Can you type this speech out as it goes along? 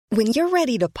When you're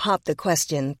ready to pop the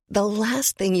question, the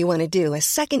last thing you want to do is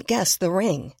second-guess the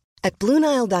ring. At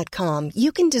BlueNile.com,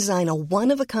 you can design a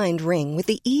one-of-a-kind ring with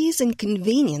the ease and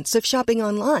convenience of shopping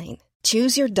online.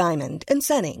 Choose your diamond and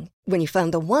setting. When you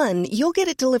find the one, you'll get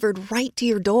it delivered right to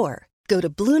your door. Go to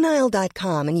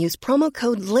BlueNile.com and use promo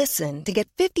code LISTEN to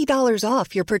get $50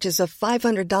 off your purchase of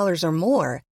 $500 or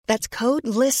more. That's code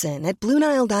LISTEN at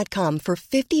BlueNile.com for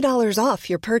 $50 off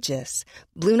your purchase.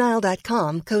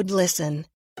 BlueNile.com, code LISTEN.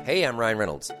 Hey, I'm Ryan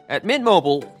Reynolds. At Mint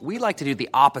Mobile, we like to do the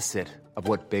opposite of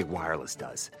what Big Wireless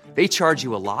does. They charge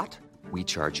you a lot, we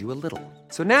charge you a little.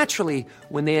 So naturally,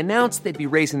 when they announced they'd be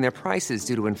raising their prices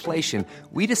due to inflation,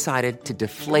 we decided to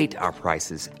deflate our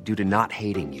prices due to not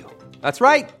hating you. That's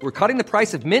right. We're cutting the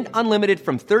price of Mint Unlimited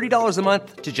from $30 a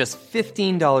month to just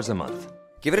 $15 a month.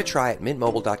 Give it a try at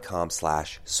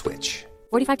mintmobile.com/switch.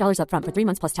 $45 up front for 3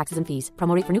 months plus taxes and fees.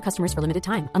 Promo rate for new customers for limited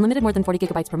time. Unlimited more than 40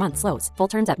 gigabytes per month. Slows full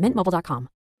terms at mintmobile.com.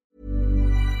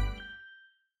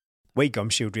 White Gum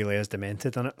Shield really is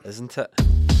demented, isn't it? Isn't it?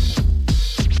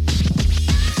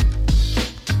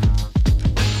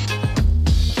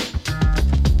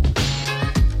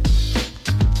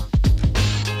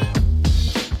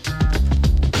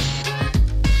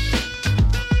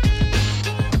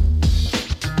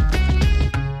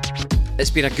 It's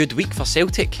been a good week for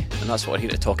Celtic, and that's what we're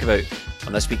here to talk about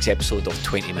on this week's episode of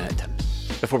 20 Minute Tim.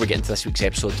 Before we get into this week's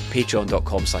episode,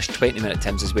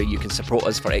 patreon.com/20minutetims is where you can support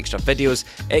us for extra videos,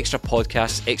 extra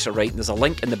podcasts, extra writing. There's a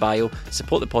link in the bio.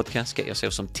 Support the podcast, get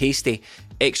yourself some tasty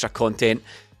extra content,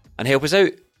 and help us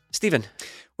out. Stephen.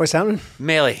 What's happening?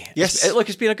 Melly. Yes.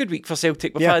 It's been a good week for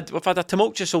Celtic. We've had a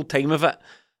tumultuous old time of it.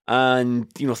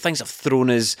 And, things have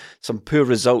thrown us some poor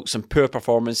results, some poor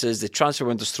performances. The transfer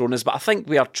window's thrown us. But I think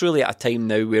we are truly at a time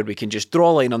now where we can just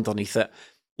draw a line underneath it,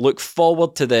 look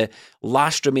forward to the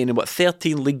last remaining,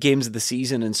 13 league games of the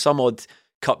season and some odd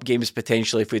cup games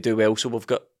potentially if we do well. So we've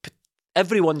got...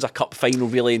 Everyone's a cup final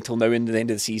really until now and the end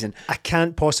of the season. I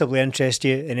can't possibly interest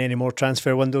you in any more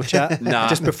transfer window chat. Nah.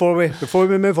 Just before we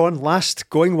move on,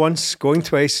 going once, going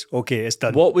twice. Okay, it's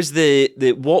done. What was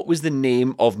the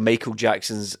name of Michael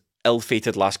Jackson's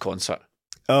ill-fated last concert?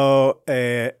 Oh,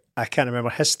 I can't remember.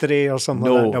 History or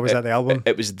something like that. That was at the album.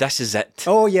 It was This Is It.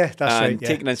 Oh yeah, that's right. Yeah.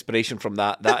 Taking inspiration from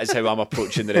that is how I'm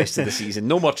approaching the rest of the season.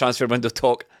 No more transfer window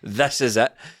talk. This is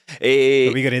it. Are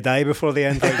we going to die before the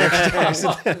end?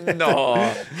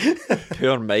 No.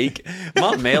 Poor Mike.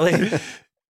 Mark Melly.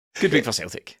 Good week for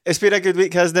Celtic. It's been a good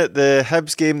week, hasn't it? The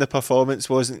Hibs game, the performance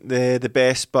wasn't the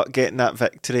best, but getting that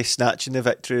victory, snatching the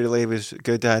victory really was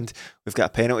good, and we've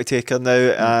got a penalty taker now,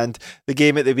 and the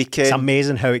game at the weekend... It's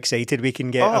amazing how excited we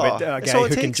can get about a guy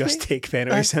who can just take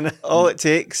penalties. All it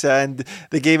takes, and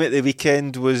the game at the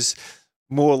weekend was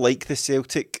more like the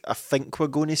Celtic I think we're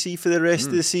going to see for the rest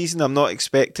of the season. I'm not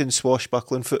expecting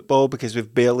swashbuckling football because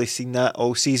we've barely seen that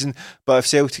all season, but if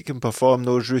Celtic can perform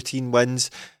those routine wins...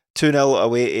 2-0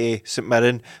 away to St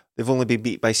Mirren. They've only been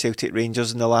beat by Celtic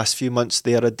Rangers in the last few months.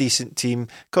 They are a decent team.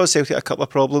 Caused Celtic a couple of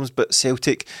problems, but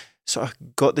Celtic sort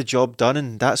of got the job done,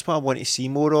 and that's what I want to see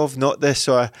more of, not this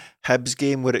sort of Hibs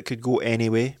game where it could go any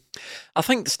way. I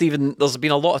think, Stephen, there's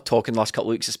been a lot of talk in the last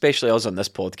couple of weeks, especially us on this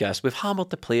podcast. We've hammered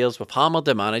the players, we've hammered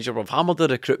the manager, we've hammered the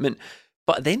recruitment,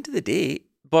 but at the end of the day,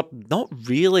 we're not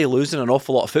really losing an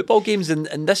awful lot of football games,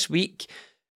 and this week...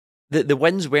 The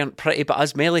wins weren't pretty, but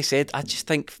as Melly said, I just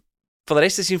think for the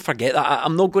rest of the season, forget that.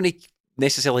 I'm not going to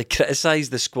necessarily criticise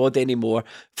the squad anymore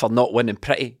for not winning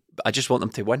pretty. I just want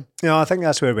them to win. No, I think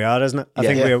that's where we are, isn't it? I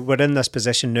think we're in this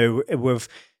position now. We've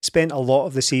spent a lot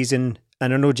of the season,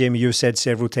 and I know, Jamie, you've said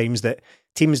several times that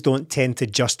teams don't tend to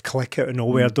just click out of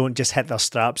nowhere, don't just hit their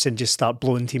straps and just start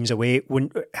blowing teams away.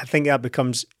 I think that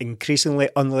becomes increasingly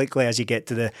unlikely as you get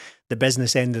to the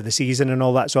business end of the season and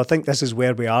all that. So I think this is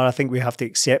where we are. I think we have to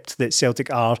accept that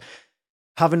Celtic are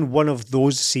having one of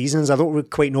those seasons. I don't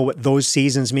quite know what those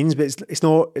seasons means, but it's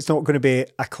not going to be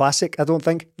a classic, I don't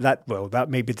think. That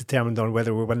may be determined on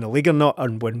whether we win the league or not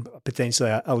and win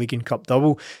potentially a league and cup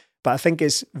double. But I think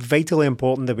it's vitally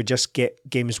important that we just get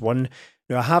games won.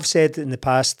 Now, I have said in the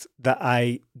past that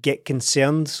I get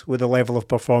concerned with the level of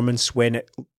performance when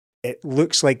it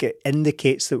looks like it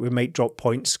indicates that we might drop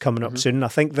points coming up soon. I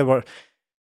think there were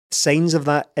signs of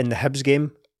that in the Hibs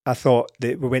game. I thought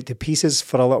that we went to pieces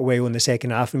for a little while in the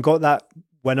second half and got that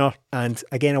winner. And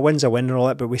again, a win's a win and all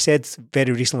that. But we said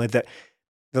very recently that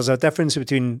there's a difference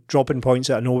between dropping points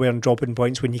out of nowhere and dropping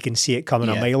points when you can see it coming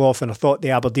a mile off. And I thought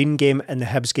the Aberdeen game and the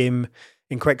Hibs game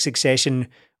in quick succession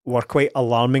were quite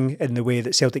alarming in the way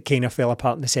that Celtic kind of fell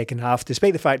apart in the second half,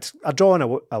 despite the fact a draw and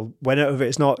a win out of it.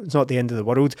 It's not the end of the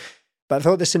world. But I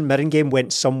thought the St Mirren game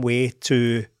went some way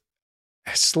to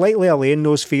slightly allaying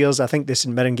those fears. I think the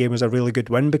St Mirren game was a really good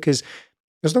win because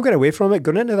there's no getting away from it.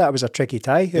 Going into that, it was a tricky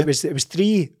tie. Yeah. It was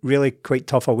 3 really quite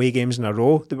tough away games in a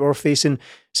row that we were facing.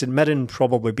 St Mirren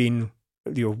probably being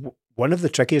one of the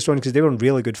trickiest ones because they were in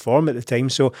really good form at the time.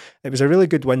 So it was a really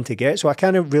good win to get. So I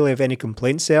can't really have any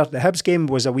complaints there. The Hibs game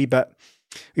was a wee bit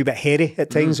hairy at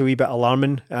times, a wee bit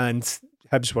alarming, and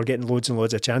Hibs were getting loads and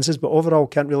loads of chances. But overall,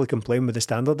 can't really complain with the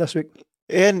standard this week.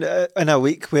 In a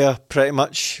week where pretty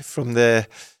much from the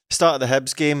start of the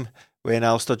Hibs game, when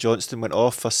Alistair Johnston went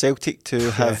off, for Celtic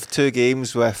to have 2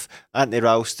 games with Anthony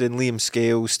Ralston, Liam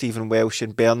Scales, Stephen Welsh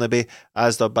and Bernaby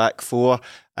as their back 4,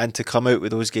 and to come out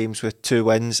with those games with 2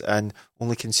 wins and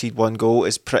only concede 1 goal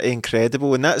is pretty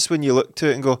incredible. And that's when you look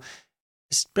to it and go,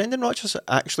 is Brendan Rodgers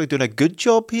actually doing a good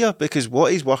job here? Because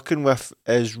what he's working with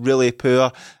is really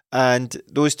poor, and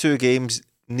those 2 games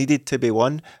needed to be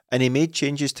won, and he made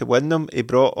changes to win them. He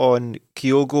brought on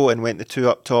Kyogo and went the 2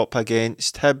 up top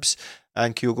against Hibs,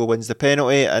 and Kyogo wins the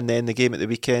penalty. And then the game at the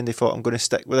weekend, he thought, I'm going to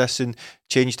stick with this, and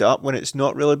changed it up when it's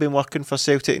not really been working for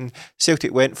Celtic, and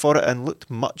Celtic went for it and looked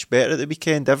much better at the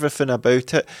weekend. Everything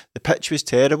about it, the pitch was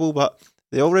terrible, but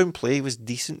the all-round play was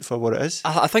decent for what it is.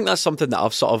 I think that's something that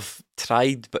I've sort of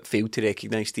tried but failed to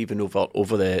recognise, Stephen,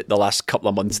 over the last couple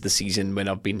of months of the season, when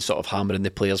I've been sort of hammering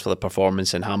the players for the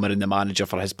performance and hammering the manager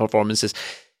for his performances.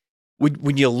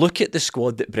 When you look at the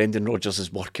squad that Brendan Rodgers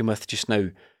is working with just now,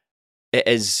 it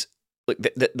is like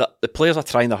the players are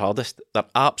trying their hardest. They're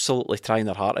absolutely trying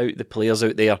their heart out. The players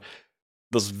out there,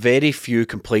 there's very few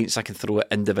complaints I can throw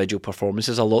at individual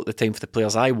performances a lot of the time for the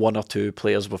players. 1 or 2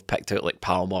 players we've picked out, like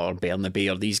Palmer or Bernaby,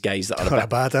 or these guys that are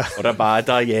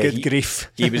Abada, yeah. Good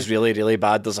grief. He was really, really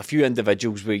bad. There's a few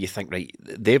individuals where you think, right,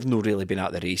 they've not really been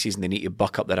at the races and they need to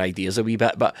buck up their ideas a wee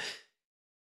bit. But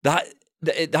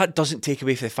that doesn't take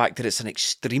away from the fact that it's an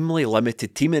extremely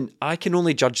limited team. And I can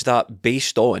only judge that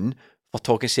based on, for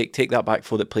talking's sake, take that back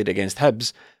 4 that played against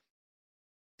Hibs.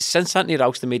 Since Anthony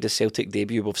Ralston made his Celtic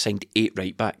debut, we've signed 8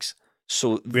 right backs.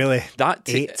 So really, that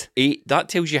 8. That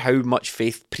tells you how much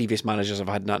faith previous managers have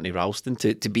had in Anthony Ralston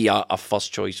to be a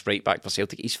first choice right back for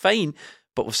Celtic. He's fine,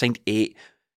 but we've signed 8.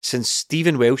 Since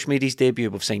Stephen Welsh made his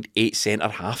debut, we've signed 8 centre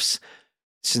halves.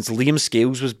 Since Liam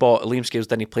Scales was bought, Liam Scales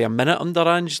didn't play a minute under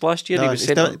Ange last year. No, he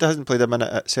hasn't played a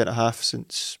minute at centre half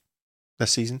since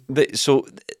this season. So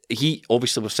he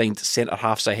obviously, we've signed centre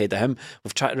halves ahead of him.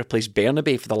 We've tried to replace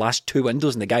Bernaby for the last 2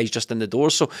 windows, and the guy's just in the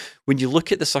door. So when you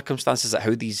look at the circumstances at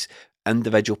how these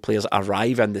individual players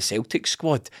arrive in the Celtic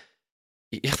squad,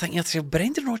 you're thinking to yourself,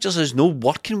 Brendan Rodgers is not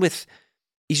working with.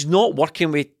 He's not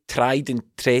working with tried and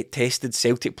tested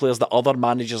Celtic players that other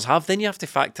managers have. Then you have to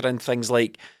factor in things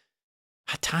like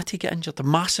Hatate get injured, a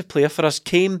massive player for us,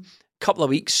 came a couple of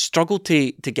weeks, struggled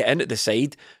to get into the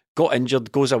side, got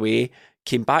injured, goes away,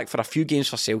 came back for a few games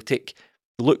for Celtic,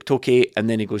 looked okay, and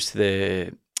then he goes to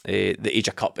the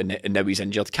Asia Cup and now he's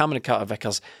injured. Cameron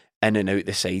Carter-Vickers in and out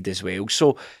the side as well.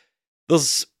 So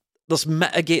there's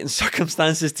mitigating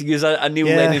circumstances, to use a Neil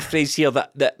Lennon phrase here,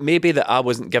 that maybe that I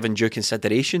wasn't given due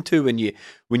consideration to when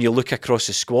you look across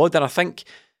the squad. And I think,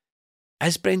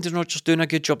 is Brendan Rodgers doing a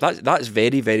good job? That's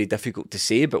very, very difficult to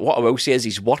say. But what I will say is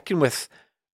he's working with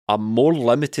a more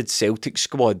limited Celtic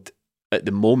squad at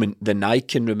the moment than I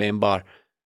can remember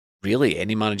really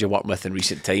any manager working with in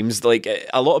recent times. Like,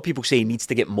 a lot of people say he needs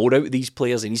to get more out of these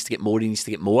players, he needs to get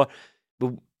more.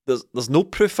 Well, there's no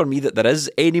proof for me that there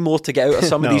is any more to get out of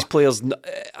some of these players.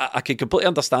 I can completely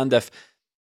understand if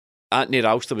Anthony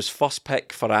Ralston was first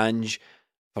pick for Ange.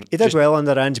 He did well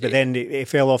under Ange, but then he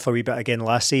fell off a wee bit again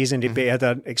last season. He had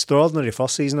an extraordinary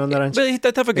first season under Ange. But he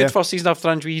did have a good first season after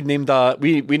Ange. We named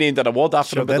an award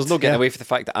after him, but there's no getting away from the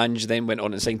fact that Ange then went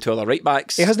on and signed 2 other right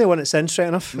backs. He hasn't won it since, right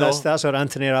enough. No. That's our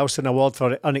Anthony Ralston Award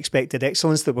for unexpected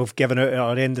excellence that we've given out at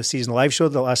our end of season live show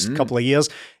the last couple of years.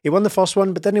 He won the first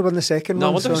one, but didn't he win the second one? No, I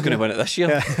wonder who's going to win it this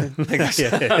year. I think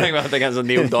that's a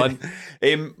nailed on.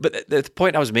 But the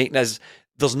point I was making is,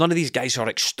 there's none of these guys who are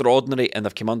extraordinary and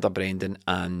they've come under Brendan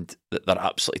and they're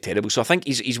absolutely terrible. So I think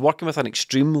he's working with an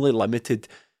extremely limited,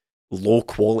 low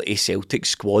quality Celtic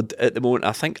squad at the moment.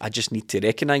 I think I just need to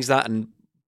recognise that, and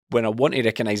when I want to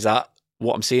recognise that,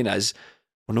 what I'm saying is,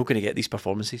 we're not going to get these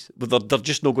performances. They're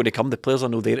just not going to come. The players are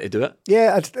not there to do it.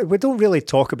 Yeah, we don't really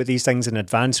talk about these things in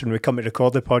advance when we come to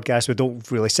record the podcast. We don't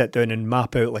really sit down and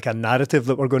map out like a narrative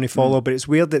that we're going to follow. But it's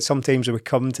weird that sometimes we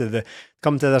come to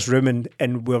this room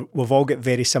and we've all got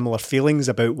very similar feelings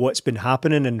about what's been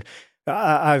happening. And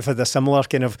I've had a similar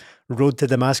kind of road to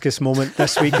Damascus moment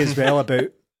this week as well, about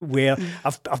where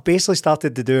I've basically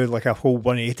started to do like a whole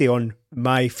 180 on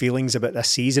my feelings about this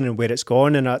season and where it's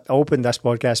gone. And I opened this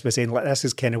podcast by saying, like, this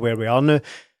is kind of where we are now.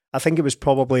 I think it was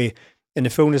probably in the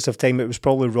fullness of time, it was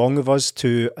probably wrong of us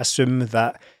to assume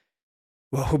that,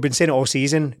 well, we've been saying it all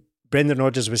season, Brendan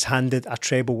Rodgers was handed a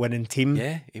treble-winning team.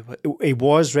 Yeah, he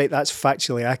was, right, that's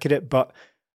factually accurate, but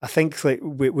I think like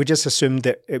we just assumed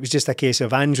that it was just a case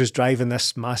of Ange was driving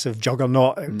this massive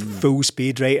juggernaut at full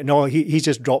speed, right? And he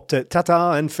just dropped it,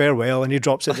 ta-ta and farewell, and he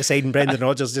drops it at the side and Brendan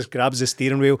Rodgers just grabs the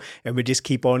steering wheel and we just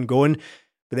keep on going.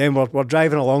 But then we're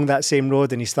driving along that same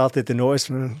road and he started to notice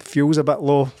fuel's a bit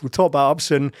low. We'll top that up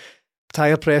soon.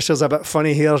 Tyre pressure's a bit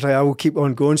funny here. I will keep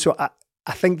on going. So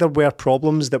I think there were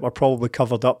problems that were probably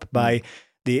covered up by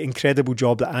the incredible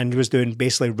job that Ange was doing,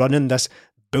 basically running this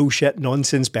bullshit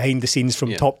nonsense behind the scenes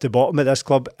from top to bottom at this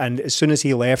club. And as soon as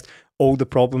he left, all the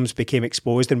problems became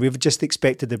exposed, and we've just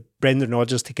expected the Brendan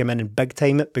Rodgers to come in and big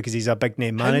time it because he's a big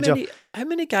name manager. How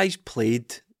many guys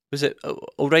played? Was it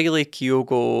O'Reilly,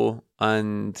 Kyogo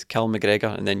and Cal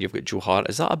McGregor, and then you've got Joe Hart?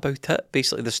 Is that about it?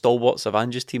 Basically the stalwarts of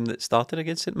Ange's team that started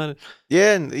against St Mirren?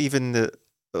 Yeah, and even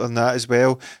on that as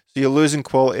well. So you're losing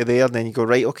quality there, and then you go,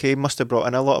 right, okay, must have brought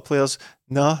in a lot of players.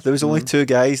 No, there was only 2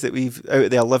 guys that out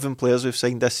of the 11 players we've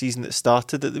signed this season that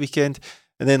started at the weekend.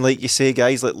 And then, like you say,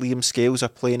 guys like Liam Scales are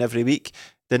playing every week.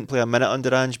 Didn't play a minute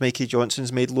under Ange. Mikey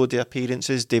Johnson's made loads of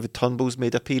appearances. David Turnbull's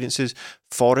made appearances.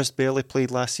 Forrest barely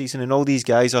played last season. And all these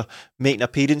guys are making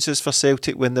appearances for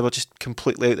Celtic when they were just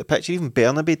completely out the pitch. Even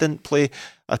Bernaby didn't play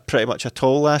pretty much at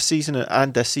all last season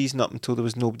and this season up until there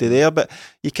was nobody there. But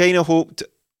you kind of hoped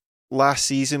last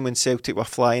season when Celtic were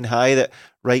flying high that,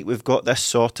 right, we've got this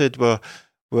sorted. We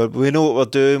know what we're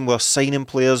doing. We're signing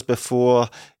players before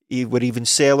we're even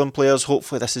selling players.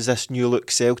 Hopefully this is this new look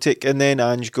Celtic. And then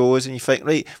Ange goes and you think,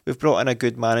 right, we've brought in a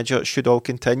good manager. It should all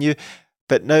continue.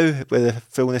 But now, with the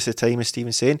fullness of time, as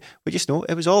Stephen's saying, we just know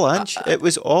it was all Ange. It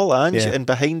was all Ange. And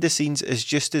behind the scenes is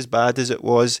just as bad as it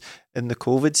was in the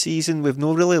COVID season. We've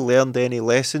not really learned any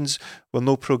lessons. We're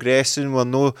not progressing. We're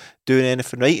not doing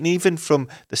anything right. And even from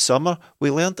the summer, we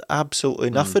learned absolutely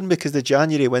nothing because the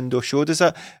January window showed us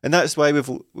that. And that's why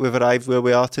we've arrived where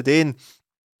we are today. And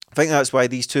I think that's why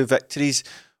these 2 victories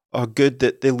are good,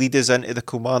 that they lead us into the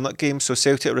Kilmarnock game. So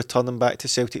Celtic are returning back to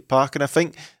Celtic Park, and I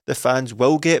think the fans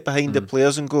will get behind the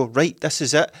players and go, right, this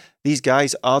is it. These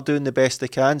guys are doing the best they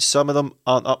can. Some of them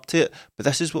aren't up to it, but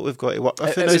this is what we've got to work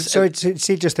with. So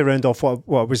see, just to round off what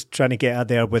I was trying to get at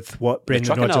there with what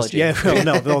Brendan Rodgers... Yeah, well,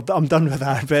 no, I'm done with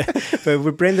that. But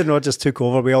when Brendan Rodgers took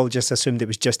over, we all just assumed it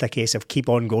was just a case of keep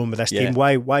on going with this team.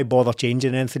 Why bother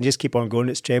changing anything? Just keep on going.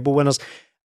 It's treble winners.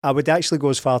 I would actually go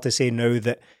as far to say now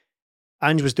that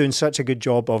Ange was doing such a good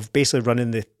job of basically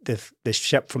running the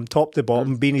ship from top to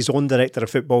bottom, being his own director of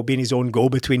football, being his own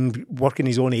go-between, working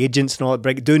his own agents and all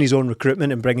that, doing his own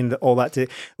recruitment and bringing all that to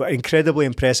an incredibly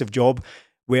impressive job,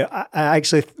 where I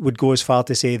actually would go as far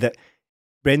to say that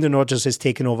Brendan Rodgers has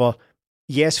taken over,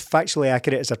 yes, factually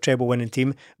accurate as a treble-winning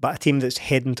team, but a team that's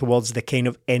heading towards the kind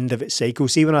of end of its cycle.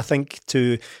 See, when I think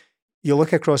you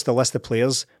look across the list of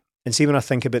players, and see, when I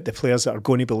think about the players that are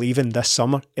going to be leaving this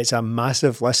summer, it's a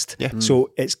massive list. Yeah. So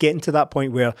it's getting to that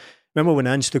point where, remember when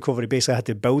Ange took over, he basically had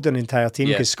to build an entire team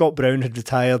because Scott Brown had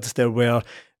retired. There were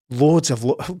loads of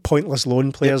pointless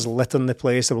loan players littering the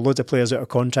place. There were loads of players out of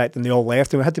contract and they all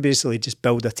left. And we had to basically just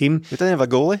build a team. We didn't have a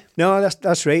goalie. No,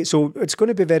 that's right. So it's going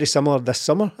to be very similar this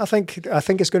summer. I think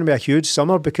it's going to be a huge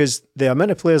summer because the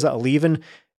amount of players that are leaving,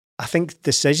 I think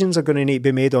decisions are going to need to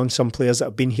be made on some players that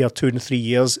have been here 2 and 3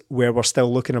 years where we're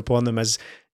still looking upon them as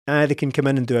they can come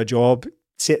in and do a job,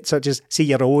 such as, see,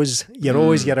 your O's, your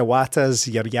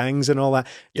Iwatas, your Yangs and all that.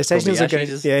 Decisions are going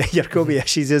to, your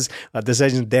Kobayashi's is a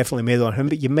decision definitely made on him,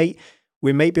 but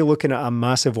we might be looking at a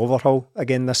massive overhaul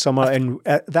again this summer, and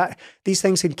that these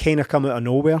things can kind of come out of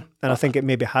nowhere, and I think it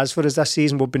maybe has for us this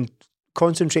season. We've been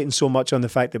concentrating so much on the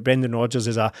fact that Brendan Rodgers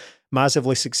is a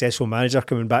massively successful manager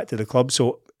coming back to the club,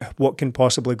 so what can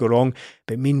possibly go wrong?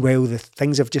 But meanwhile, the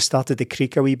things have just started to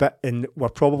creak a wee bit, and we're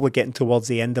probably getting towards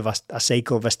the end of a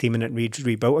cycle of this team and it needs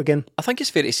rebuilt again. I think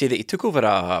it's fair to say that he took over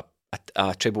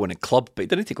a treble-winning club, but he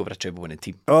didn't take over a treble-winning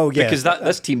team. Oh, yeah. Because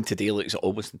this team today looks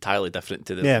almost entirely different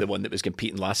to the one that was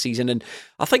competing last season. And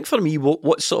I think for me,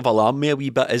 what sort of alarmed me a wee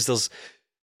bit is there's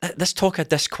this talk of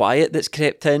disquiet that's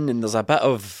crept in, and there's a bit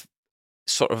of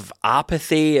sort of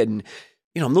apathy. And,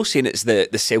 you know, I'm not saying it's the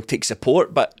Celtic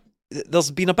support, but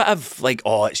there's been a bit of like,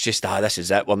 oh, it's just this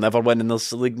is it, we're never winning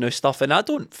this league now stuff, and I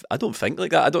don't think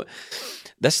like that.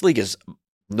 This league is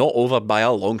not over by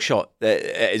a long shot.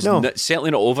 It is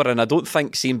certainly not over, and I don't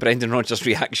think seeing Brendan Rodgers'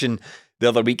 reaction the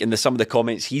other week and some of the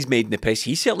comments he's made in the press,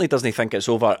 he certainly doesn't think it's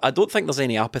over. I don't think there's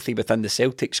any apathy within the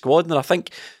Celtic squad, and I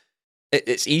think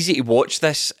it's easy to watch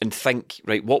this and think,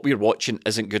 right, what we're watching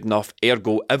isn't good enough,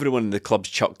 ergo everyone in the club's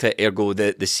chucked it, ergo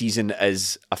the season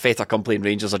is a fait accompli and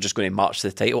Rangers are just going to march to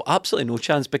the title. Absolutely no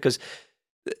chance, because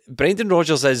Brendan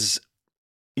Rodgers is,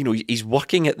 he's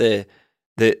working at the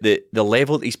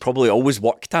level that he's probably always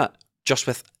worked at, just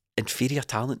with inferior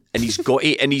talent, and he's got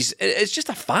it, and it's just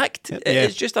a fact.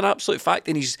 It's just an absolute fact,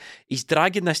 and he's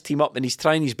dragging this team up, and he's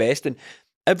trying his best. And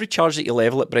every charge that you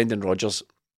level at Brendan Rodgers,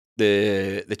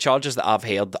 the charges that I've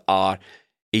heard are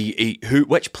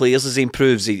which players has he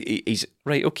improves. He's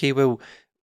right. Okay, well,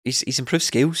 he's improved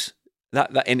skills.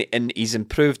 And he's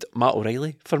improved Matt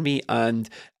O'Reilly for me, and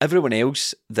everyone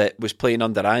else that was playing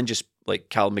under Ange, like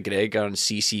Cal McGregor and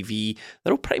CCV,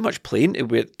 they're all pretty much playing to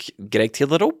where Greg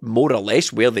Taylor, they're all more or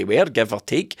less where they were, give or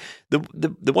take.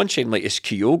 The one shining light is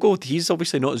Kyogo. He's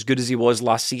obviously not as good as he was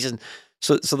last season.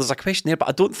 So there's a question there, but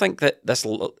I don't think that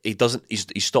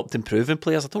he's stopped improving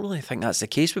players. I don't really think that's the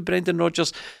case with Brendan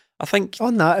Rodgers. I think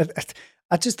on that,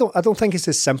 I don't think it's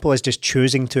as simple as just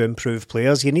choosing to improve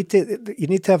players. You need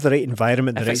to have the right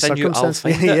environment, the right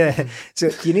circumstances. Yeah,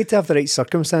 so you need to have the right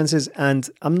circumstances. And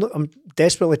I'm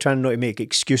desperately trying not to make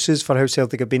excuses for how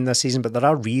Celtic have been this season, but there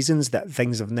are reasons that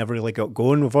things have never really got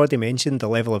going. We've already mentioned the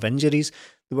level of injuries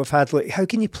that we've had. Like, how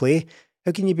can you play?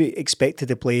 How can you be expected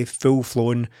to play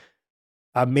full-flown,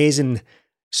 amazing,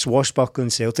 swashbuckling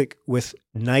Celtic with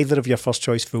neither of your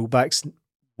first-choice fullbacks,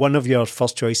 one of your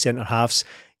first-choice centre-halves?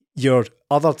 Your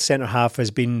other centre-half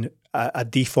has been a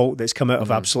default that's come out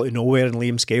of absolutely nowhere in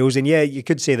Liam Scales. And yeah, you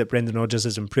could say that Brendan Rodgers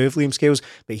has improved Liam Scales,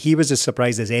 but he was as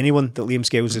surprised as anyone that Liam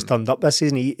Scales has turned up this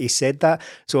season. He said that.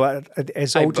 So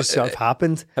it's all just sort of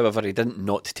happened. However, he didn't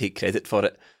not take credit for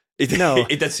it. He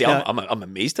did say, I'm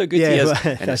amazed how good he is,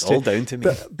 and it's all down to me.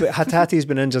 But Hatati's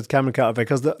been injured, Cameron Carter,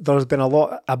 because there's been a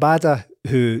lot. Abada,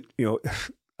 who,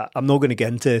 I'm not going to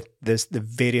get into the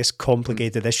various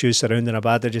complicated issues surrounding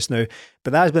Abada just now,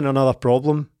 but that has been another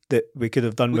problem that we could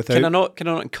have done without. Can I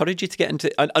not encourage you to get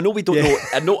into? I know we don't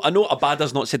know. I know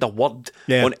Abada's not said a word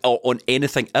on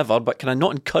anything ever, but can I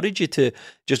not encourage you to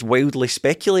just wildly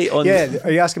speculate on? Yeah,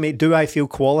 are you asking me? Do I feel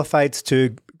qualified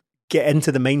to get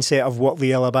into the mindset of what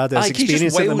Liel Abada is experiencing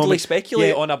just at the moment?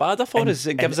 Speculate on Abada for us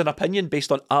and give us an opinion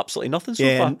based on absolutely nothing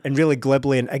so far. And really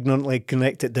glibly and ignorantly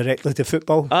connect it directly to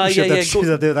football. Should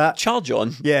I do that? Charge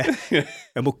on. Yeah.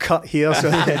 And we'll cut here. So,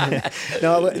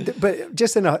 no, but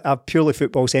just in a purely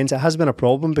football sense, it has been a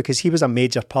problem because he was a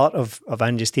major part of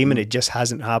Ange's team and it just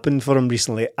hasn't happened for him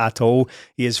recently at all.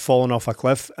 He has fallen off a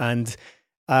cliff. And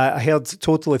I heard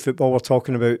Totally Football were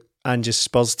talking about Ange's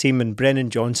Spurs team, and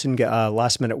Brennan Johnson got a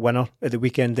last minute winner at the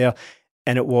weekend there,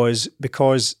 and it was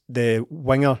because the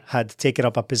winger had taken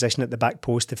up a position at the back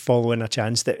post to follow in a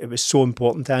chance that it was so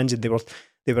important to Ange.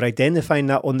 They were identifying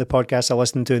that on the podcast I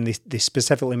listened to, and they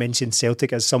specifically mentioned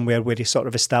Celtic as somewhere where he sort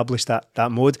of established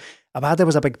that mode. Abada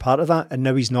was a big part of that, and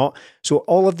now he's not. So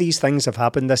all of these things have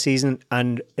happened this season,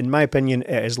 and in my opinion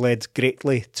it has led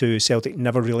greatly to Celtic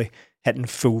never really hitting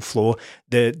full flow.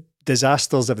 The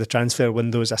disasters of the transfer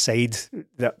windows aside,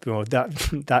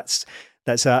 that's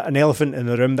an elephant in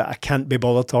the room that I can't be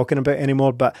bothered talking about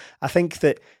anymore. But I think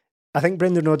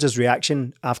Brendan Rodgers'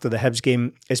 reaction after the Hibs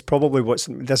game is probably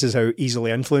this is how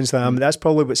easily influenced I am. That's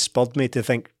probably what spurred me to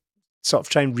think, sort of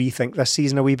try and rethink this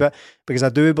season a wee bit, because I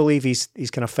do believe he's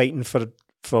kind of fighting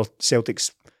for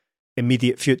Celtic's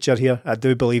immediate future here. I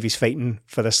do believe he's fighting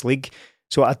for this league.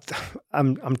 So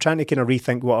I'm trying to kind of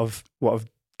rethink what I've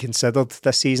considered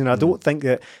this season. I don't think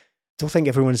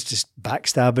everyone's just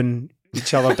backstabbing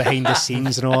each other behind the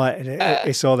scenes and all that.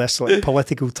 It's all this like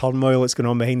political turmoil that's going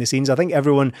on behind the scenes. I think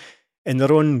everyone in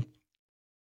their own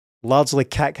largely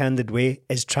cack-handed way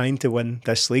is trying to win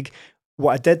this league.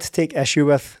 What I did take issue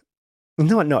with,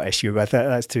 not issue with,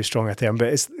 that's too strong a term, but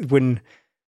it's when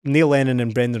Neil Lennon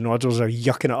and Brendan Rodgers are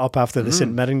yucking it up after the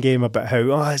St Mirren game about how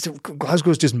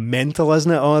Glasgow's just mental,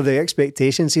 isn't it? The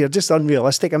expectations here are just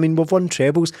unrealistic. I mean, we've won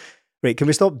trebles. Right, can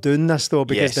we stop doing this though?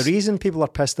 Because the reason people are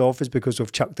pissed off is because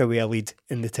we've chucked away a lead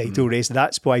in the title race.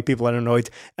 That's why people are annoyed,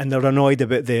 and they're annoyed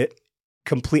about the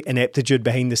complete ineptitude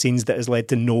behind the scenes that has led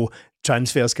to no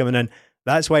transfers coming in.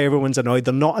 That's why everyone's annoyed.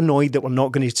 They're not annoyed that we're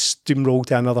not going to steamroll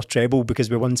to another treble because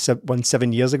we won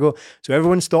 7 years ago. So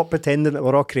everyone stop pretending that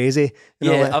we're all crazy.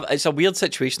 It's a weird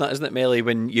situation, that, isn't it, Melly,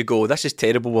 when you go, this is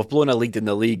terrible, we've blown a lead in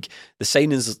the league. The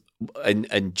signings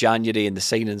in January and the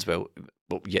signings, well,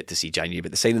 yet to see January,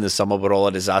 but the signing in the summer were all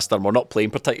a disaster and we're not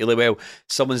playing particularly well.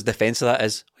 Someone's defence of that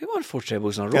is, we won 4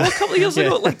 trebles in a row a couple of years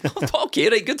ago. Like, okay,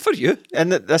 right, good for you.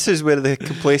 And this is where the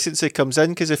complacency comes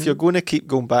in, because if you're going to keep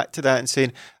going back to that and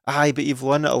saying, aye, but you've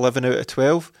won at 11 out of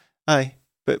 12, aye,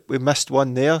 but we missed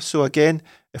one there. So again,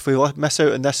 if we miss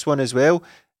out on this one as well,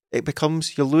 it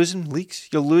becomes you're losing leagues.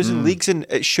 You're losing leagues, and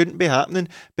it shouldn't be happening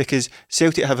because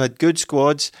Celtic have had good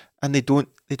squads and they don't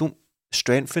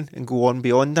strengthen and go on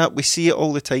beyond that. We see it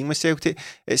all the time with Celtic.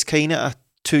 It's kind of a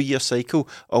 2-year cycle.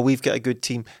 Oh, we've got a good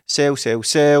team.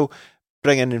 Sell,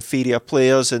 bring in inferior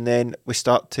players, and then we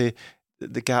start to,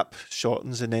 the gap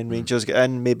shortens, and then Rangers get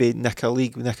in, maybe nick a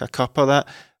league, nick a cup or that.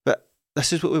 But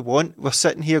this is what we want. We're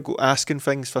sitting here asking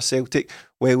things for Celtic.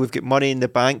 Well, we've got money in the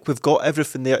bank. We've got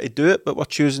everything there to do it, but we're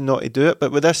choosing not to do it.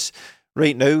 But with this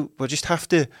right now, we just have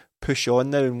to push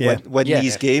on now and win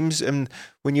these games. And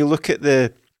when you look at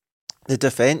the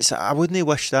defence, I wouldn't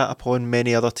wish that upon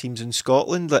many other teams in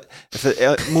Scotland. That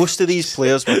if most of these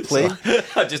players were playing,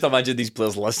 I just imagine these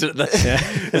players listening to this.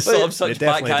 It's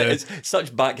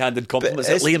such backhanded compliments.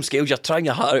 Liam Scales, you're trying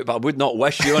your heart out, but I would not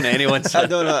wish you on anyone.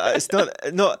 No, it's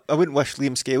not. I wouldn't wish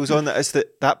Liam Scales on it. It's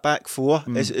that back four.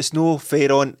 It's no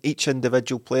fair on each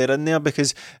individual player in there,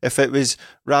 because if it was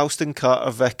Ralston,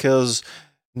 Carter, Vickers,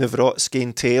 Nawrocki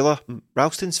and Taylor,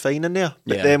 Ralston's fine in there,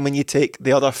 but then when you take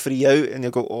the other three out and you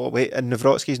go, oh wait, and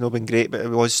Nawrocki's not been great, but it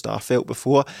was Starfelt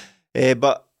before,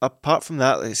 but apart from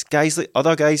that, it's guys like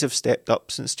other guys have stepped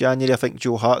up since January. I think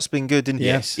Joe Hart's been good, and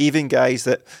even guys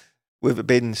that we've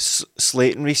been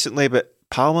slating recently, but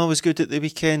Palmer was good at the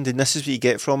weekend, and this is what you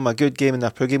get from a good game and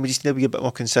a poor game. We just need to be a bit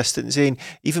more consistency, and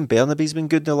even Bernaby's been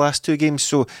good in the last 2 games,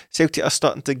 so Celtic are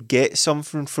starting to get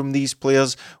something from these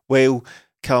players. Well,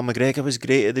 Cal McGregor was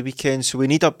great at the weekend, so we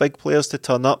need our big players to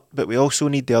turn up, but we also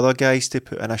need the other guys to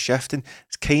put in a shift, and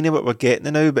it's kind of what we're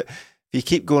getting now. But if you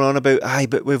keep going on about,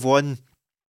 but we've won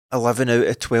 11 out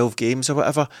of 12 games or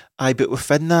whatever, but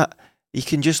within that, you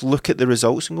can just look at the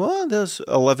results and go, oh, there's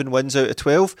 11 wins out of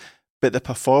 12, but the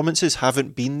performances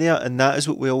haven't been there, and that is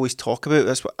what we always talk about.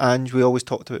 That's what we always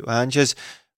talked about with Ange, is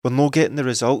we're not getting the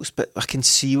results, but I can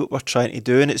see what we're trying to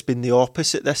do, and it's been the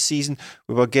opposite this season.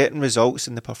 We were getting results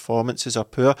and the performances are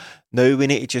poor. Now we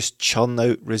need to just churn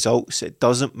out results. It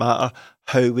doesn't matter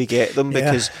how we get them,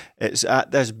 because it's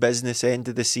at this business end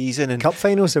of the season. And cup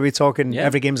finals, are we talking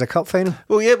every game's a cup final?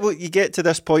 Well, you get to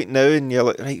this point now and you're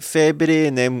like, right, February,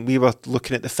 and then we were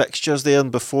looking at the fixtures there,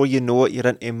 and before you know it, you're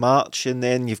into March, and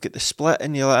then you've got the split,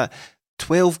 and you're like,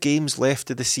 12 games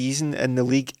left of the season in the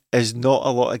league is not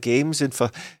a lot of games, and for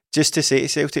just to say to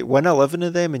Celtic, win 11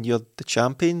 of them and you're the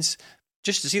champions,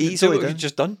 just to see what you've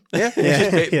just done.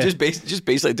 Just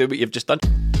basically do what you've just done.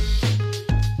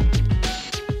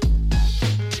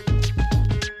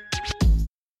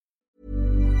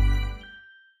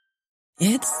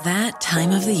 It's that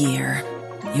time of the year.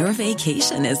 Your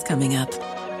vacation is coming up.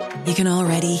 You can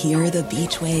already hear the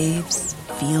beach waves,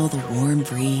 feel the warm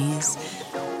breeze,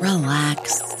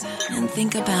 relax, and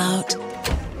think about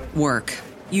work.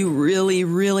 You really,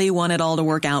 really want it all to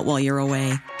work out while you're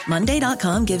away.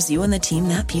 Monday.com gives you and the team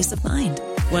that peace of mind.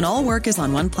 When all work is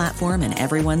on one platform and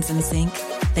everyone's in sync,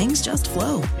 things just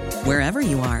flow. Wherever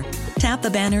you are, tap the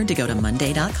banner to go to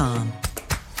Monday.com.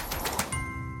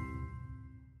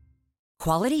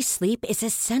 Quality sleep is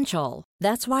essential.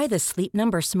 That's why the Sleep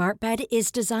Number Smart Bed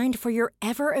is designed for your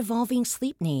ever-evolving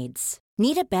sleep needs.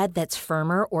 Need a bed that's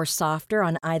firmer or softer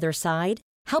on either side?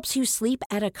 Helps you sleep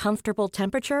at a comfortable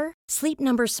temperature? Sleep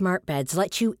Number Smart Beds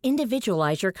let you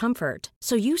individualize your comfort,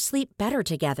 so you sleep better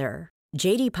together.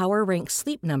 J.D. Power ranks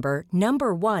Sleep Number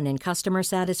number 1 in customer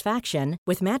satisfaction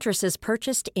with mattresses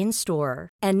purchased in-store.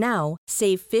 And now,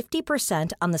 save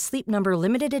 50% on the Sleep Number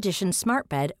Limited Edition Smart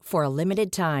Bed for a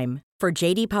limited time. For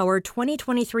J.D. Power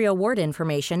 2023 award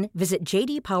information, visit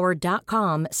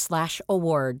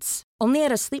jdpower.com/awards. Only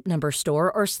at a Sleep Number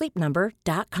store or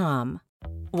sleepnumber.com.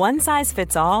 One size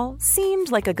fits all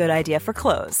seemed like a good idea for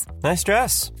clothes. Nice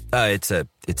dress. It's a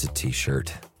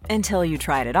t-shirt. Until you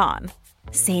tried it on.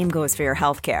 Same goes for your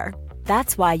healthcare.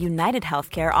 That's why United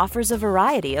Healthcare offers a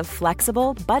variety of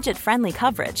flexible, budget-friendly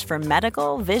coverage for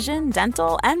medical, vision,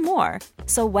 dental, and more.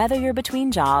 So whether you're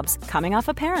between jobs, coming off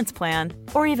a parent's plan,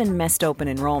 or even missed open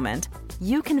enrollment,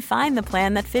 you can find the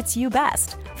plan that fits you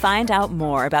best. Find out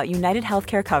more about United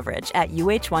Healthcare coverage at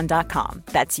uh1.com.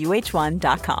 That's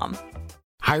uh1.com.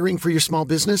 Hiring for your small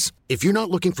business? If you're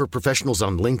not looking for professionals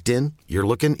on LinkedIn, you're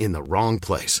looking in the wrong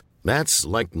place. That's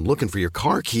like looking for your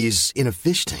car keys in a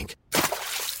fish tank.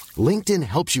 LinkedIn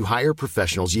helps you hire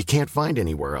professionals you can't find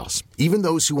anywhere else, even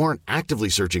those who aren't actively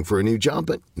searching for a new job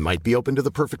but might be open to the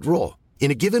perfect role.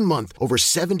 In a given month, over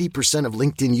 70% of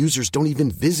LinkedIn users don't even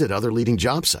visit other leading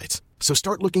job sites. So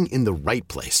start looking in the right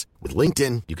place. With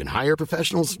LinkedIn, you can hire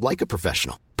professionals like a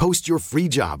professional. Post your free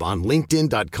job on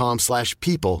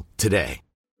linkedin.com/people today.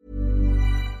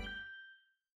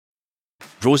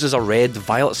 Roses are red,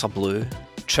 violets are blue.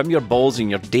 Trim your balls and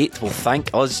your date will thank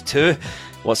us too.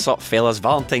 What's up, fellas?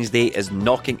 Valentine's Day is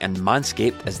knocking and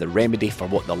Manscaped is the remedy for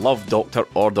what the love doctor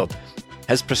ordered.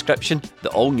 His prescription, the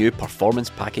all-new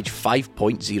Performance Package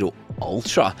 5.0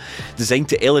 Ultra, designed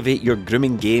to elevate your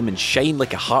grooming game and shine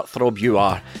like a heartthrob you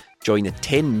are. Join the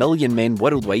 10 million men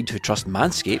worldwide who trust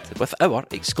Manscaped with our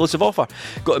exclusive offer.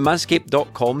 Go to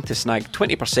manscaped.com to snag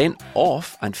 20%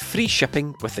 off and free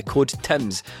shipping with the code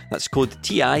TIMS. That's code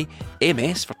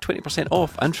TIMS for 20%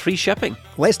 off and free shipping.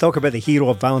 Let's talk about the hero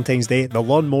of Valentine's Day, the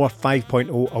Lawnmower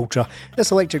 5.0 Ultra.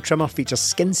 This electric trimmer features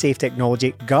skin-safe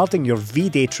technology, guarding your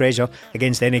V-Day treasure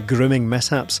against any grooming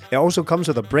mishaps. It also comes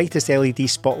with the brightest LED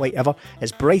spotlight ever.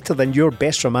 It's brighter than your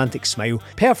best romantic smile.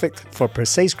 Perfect for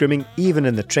precise grooming, even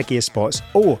in the trickiest spots.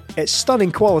 Oh, it's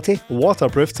stunning quality,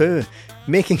 waterproof too,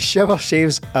 making shower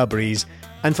shaves a breeze.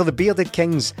 And for the bearded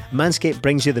kings, Manscaped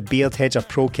brings you the Beard Hedger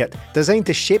Pro Kit. Designed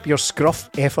to shape your scruff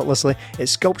effortlessly, it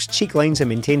sculpts cheek lines and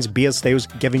maintains beard styles,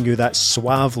 giving you that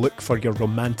suave look for your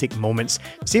romantic moments.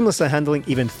 Seamlessly handling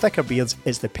even thicker beards,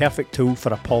 it's the perfect tool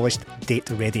for a polished,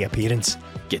 date-ready appearance.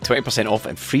 Get 20% off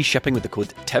and free shipping with the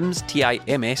code TIMS,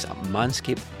 TIMS at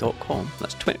manscaped.com.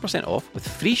 That's 20% off with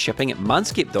free shipping at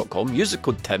manscaped.com. Use the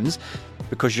code TIMS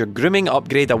because your grooming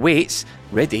upgrade awaits,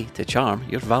 ready to charm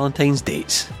your Valentine's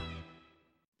dates.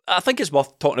 I think it's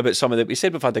worth talking about some of it. We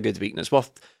said we've had a good week, and it's worth,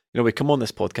 we come on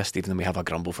this podcast, Stephen, and we have a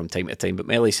grumble from time to time. But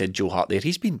Melly said Joe Hart there.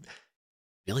 He's been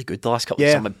really good the last couple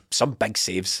of some big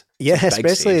saves. Yeah,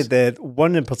 especially the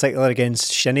one in particular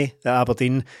against Shinnie at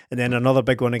Aberdeen, and then another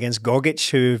big one against Gogic,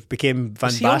 who became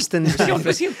Van Basten.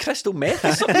 Was he on crystal meth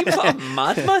or something? He was like a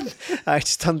madman. I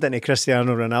just turned into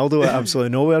Cristiano Ronaldo at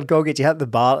absolutely nowhere. Gogic, he hit the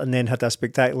bar and then had a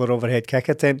spectacular overhead kick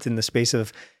attempt in the space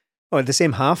of the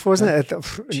same half, wasn't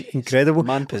it? Incredible.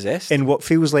 Man possessed. In what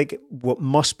feels like what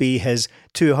must be his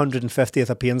 250th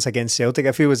appearance against Celtic.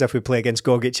 I feel as if we play against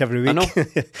Gogic every week. I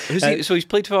know. So he's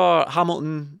played for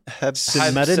Hamilton, Hibs,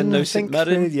 St Mirren, I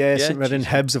think. Yeah, St Mirren,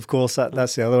 Hibs, of course.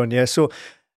 That's the other one. Yeah. So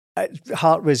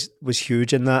Hart was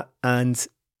huge in that, and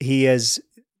he has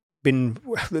been.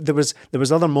 There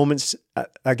was other moments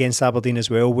against Aberdeen as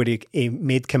well where he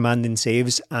made commanding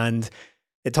saves, and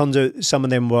it turns out some of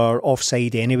them were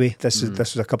offside anyway. This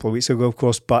was a couple of weeks ago, of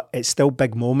course, but it's still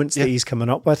big moments that he's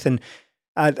coming up with. And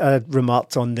I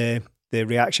remarked on the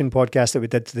reaction podcast that we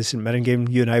did to the St Mirren game,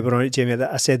 you and I were on it, Jamie,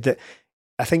 that I said that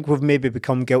I think we've maybe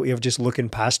become guilty of just looking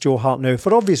past Joe Hart now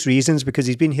for obvious reasons, because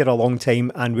he's been here a long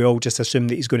time and we all just assume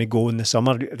that he's going to go in the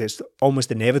summer. It's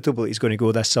almost inevitable that he's going to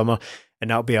go this summer,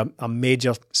 and that'll be a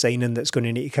major signing that's going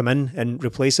to need to come in and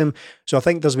replace him. So I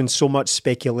think there's been so much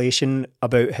speculation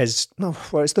about it's not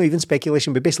even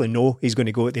speculation. We basically know he's going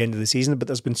to go at the end of the season, but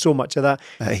there's been so much of that.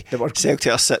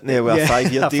 Celtic are sitting there with a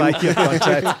 5-year deal. A 5-year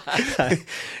contract.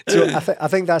 So I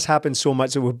think that's happened so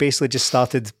much that we've basically just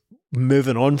started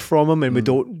moving on from him, and we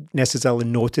don't necessarily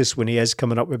notice when he is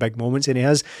coming up with big moments, and he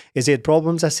has. Has he had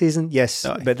problems this season? Yes,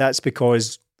 but that's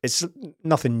because it's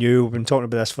nothing new. We've been talking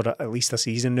about this for at least a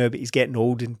season now, but he's getting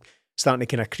old and starting to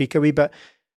kind of creak a wee bit,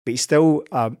 but he's still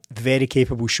a very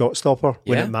capable shot stopper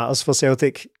when it matters for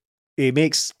Celtic. He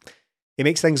makes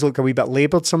things look a wee bit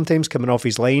laboured sometimes coming off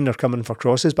his line or coming for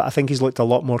crosses, but I think he's looked a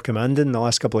lot more commanding in the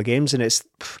last couple of games, and it's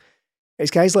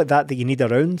guys like that you need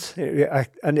around,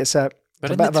 and it's a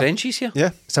We're in the trenches here.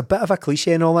 Yeah. It's a bit of a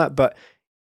cliche and all that, but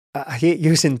I hate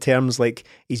using terms like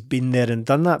he's been there and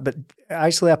done that, but it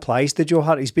actually applies to Joe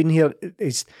Hart. He's been here,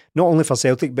 he's not only for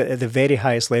Celtic, but at the very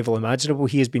highest level imaginable.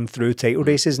 He has been through title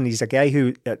races, and he's a guy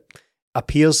who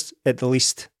appears at the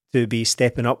least to be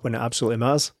stepping up when it absolutely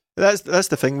matters. That's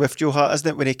the thing with Joe Hart, isn't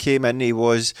it? When he came in, he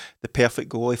was the perfect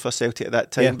goalie for Celtic at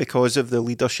that time because of the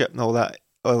leadership and all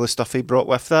the stuff he brought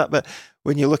with that. But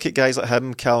when you look at guys like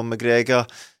him, Callum McGregor,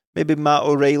 maybe Matt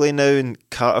O'Reilly now and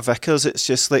Carter Vickers, it's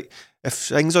just like if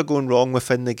things are going wrong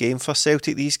within the game for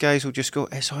Celtic, these guys will just go,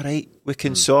 it's all right, we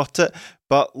can sort it.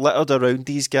 But littered around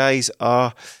these guys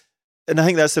are, and I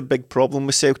think that's the big problem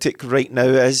with Celtic right now,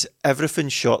 is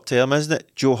everything's short term, isn't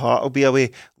it? Joe Hart will be away,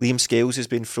 Liam Scales has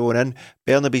been thrown in,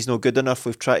 Bernaby's no good enough,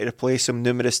 we've tried to replace him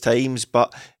numerous times,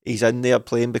 but he's in there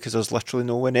playing because there's literally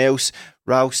no one else.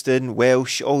 Ralston,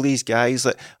 Welsh, all these guys,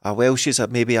 like Welsh is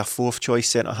maybe a fourth choice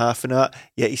centre half and that,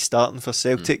 yet he's starting for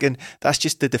Celtic, and that's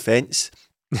just the defence.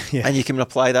 And you can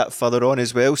apply that further on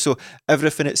as well. So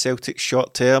everything at Celtic's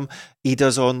short term.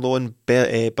 Ida's on loan,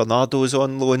 Bernardo's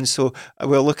on loan. So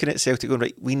we're looking at Celtic going,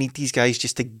 right, we need these guys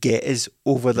just to get us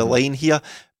over the line here.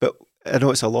 But I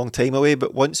know it's a long time away,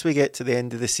 but once we get to the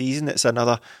end of the season, it's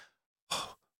another,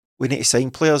 we need to sign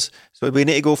players. So we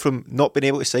need to go from not being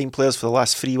able to sign players for the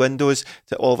last 3 windows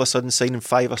to all of a sudden signing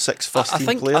 5 or 6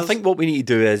 first-team players. I think what we need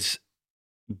to do is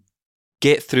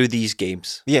get through these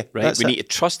games. Yeah, right. We need to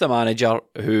trust the manager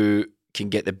who can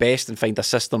get the best and find a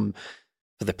system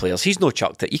for the players. He's not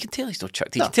chucked it. You can tell he's not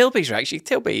chucked it. You can tell by his reaction. You can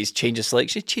tell by his change of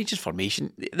selection, change of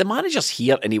formation. The manager's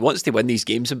here and he wants to win these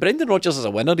games. And Brendan Rodgers is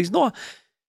a winner. He's not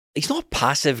a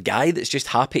passive guy that's just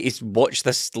happy to watch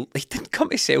this. He didn't come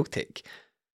to Celtic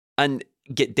and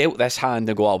get dealt this hand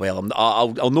and go, oh well,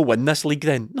 I'll not win this league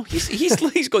then. No,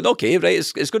 he's going, okay, right,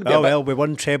 it's going to be well, we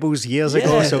won trebles years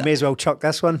ago, so may as well chuck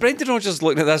this one. Brendan Rodgers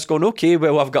looking at this going, okay,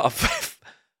 well, I've got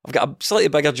a slightly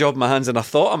bigger job in my hands than I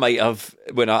thought I might have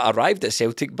when I arrived at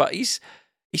Celtic, but he's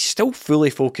still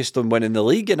fully focused on winning the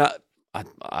league, and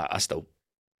I still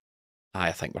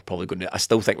think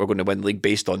we're going to win the league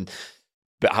based on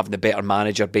having a better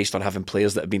manager, based on having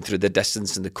players that have been through the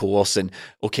distance and the course, and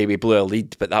okay, we blew a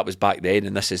lead, but that was back then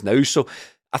and this is now. So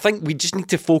I think we just need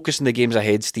to focus on the games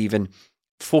ahead, Stephen,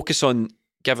 focus on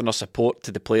giving our support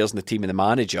to the players and the team and the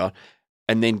manager,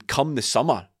 and then come the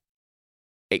summer,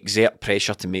 exert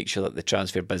pressure to make sure that the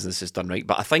transfer business is done right.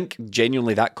 But I think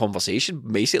genuinely that conversation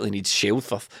basically needs shelved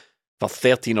for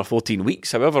 13 or 14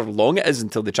 weeks, however long it is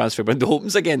until the transfer window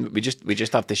opens again. We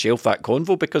just have to shelf that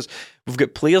convo because we've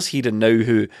got players here and now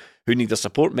who need the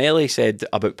support. Melly said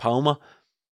about Palma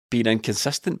being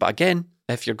inconsistent, but again,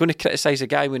 if you're going to criticise a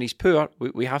guy when he's poor,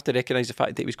 we have to recognise the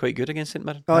fact that he was quite good against St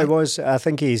Mirren. Oh, he was. I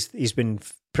think he's been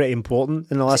pretty important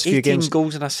in the last few games. 18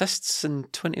 goals and assists in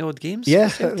 20 odd games. Yeah,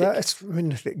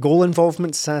 goal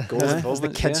involvement's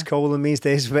the kids call them these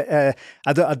days. But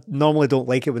I normally don't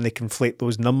like it when they conflate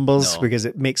those numbers because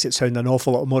it makes it sound an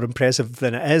awful lot more impressive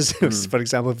than it is. For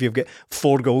example, if you've got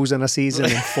 4 goals in a season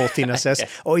and 14 assists,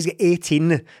 he's got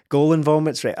 18 goal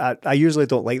involvements. Right, I usually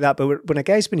don't like that, but when a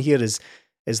guy's been here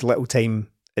as little time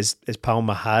as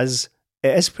Palma has,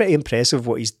 it is pretty impressive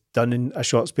what he's done in a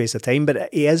short space of time, but it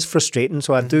is frustrating.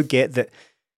 So I do get that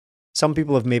some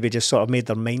people have maybe just sort of made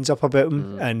their minds up about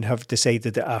him and have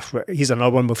decided that he's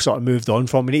another one we've sort of moved on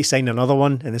from. We need to sign another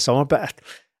one in the summer. But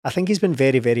I think he's been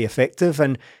very, very effective,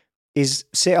 and he's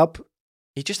set up.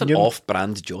 He's just an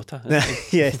off-brand Jota.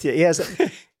 Yes.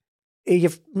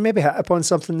 You've maybe hit upon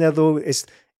something there, though. Is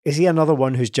he another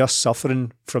one who's just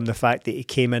suffering from the fact that he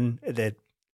came in at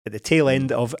the tail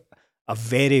end of a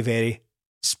very, very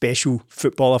special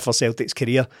footballer for Celtic's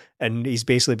career, and he's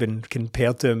basically been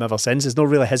compared to him ever since? It's not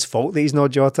really his fault that he's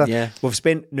not Jota. Yeah. We've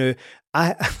spent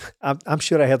I'm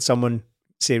sure I heard someone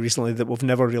say recently that we've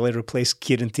never really replaced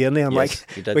Kieran Tierney. I'm like,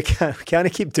 we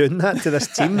can't keep doing that to this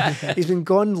team. He's been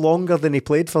gone longer than he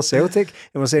played for Celtic,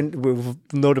 and we're saying we've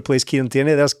not replaced Kieran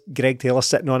Tierney. There's Greg Taylor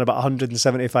sitting on about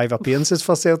 175 appearances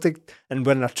for Celtic and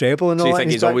winning a treble and all that.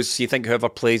 You think whoever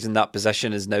plays in that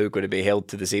position is now going to be held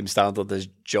to the same standard as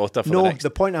Jota?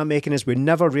 The point I'm making is we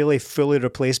never really fully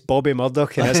replaced Bobby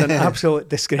Murdoch, and it's an absolute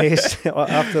disgrace.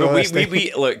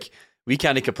 We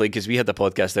can't complain because we had the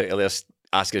podcast out earlier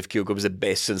asking if Kyogo was the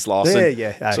best since Larson.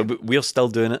 Yeah. So we're still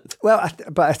doing it. Well,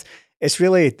 but it's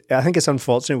really, I think it's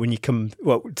unfortunate when you come,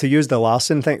 to use the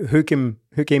Larson thing, who came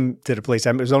to replace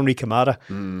him? It was Henri Camara.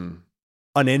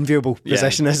 Unenviable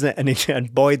position, isn't it?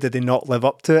 And boy, did they not live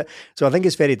up to it. So I think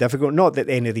it's very difficult. Not that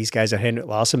any of these guys are Henrik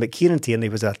Larsson, but Kieran Tierney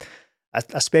was a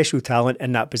special talent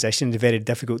in that position. It's very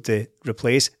difficult to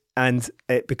replace. And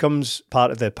it becomes part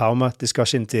of the Palma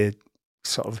discussion to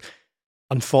sort of,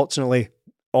 unfortunately,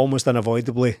 almost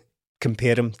unavoidably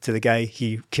compare him to the guy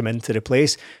he came in to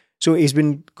replace. So he's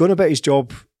been going about his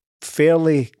job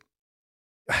fairly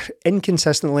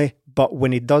inconsistently, but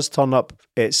when he does turn up,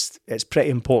 it's pretty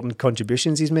important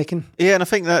contributions he's making. Yeah, and I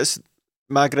think that's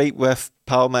my gripe with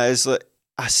Palma is that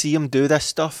I see him do this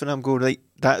stuff and I'm going, right,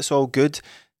 that's all good.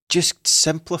 Just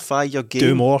simplify your game.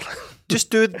 Do more. Just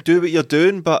do what you're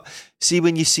doing, but see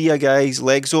when you see a guy's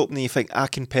legs open and you think, I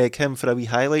can peg him for a wee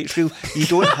highlights reel, you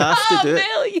don't have to do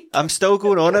it. I'm still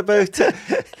going on about it.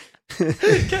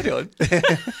 Carry on.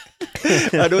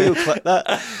 I know you'll clip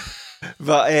that.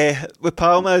 But with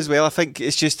Palma as well, I think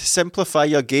it's just simplify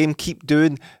your game, keep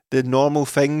doing the normal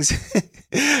things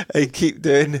and keep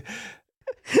doing...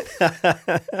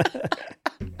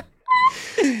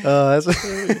 Now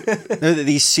that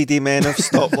these seedy men have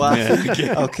stopped laughing,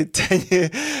 I'll continue.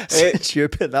 You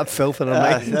put that filth in our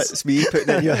minds. That's me putting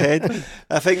it in your head.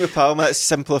 I think with Palma, it's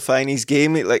simplifying his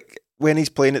game. Like when he's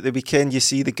playing at the weekend, you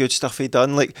see the good stuff he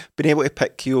done. Like being able to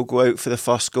pick Kyogo out for the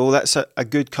first goal. That's a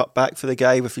good cut back for the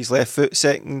guy with his left foot.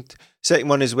 Second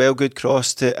one as well, good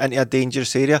cross into a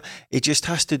dangerous area. He just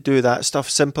has to do that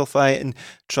stuff, simplify it and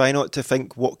try not to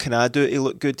think, what can I do to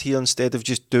look good here, instead of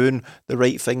just doing the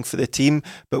right thing for the team.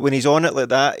 But when he's on it like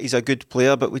that, he's a good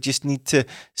player, but we just need to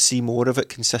see more of it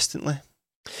consistently.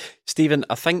 Stephen,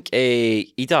 I think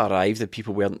he'd arrived and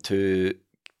people weren't too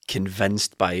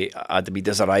convinced by Adam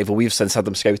Ida's arrival. We've since had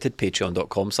him scouted,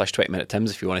 patreon.com/20minutetims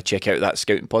if you want to check out that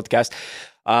scouting podcast.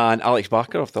 And Alex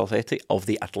Barker of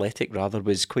the Athletic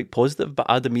was quite positive about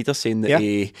Adam Ida, saying that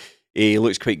he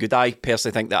looks quite good. I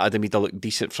personally think that Adam Ida looked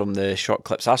decent from the short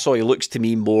clips I saw. He looks to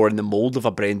me more in the mould of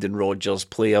a Brendan Rodgers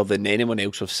player than anyone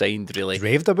else we've signed, really. He's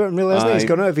raved about him, really, hasn't he? He's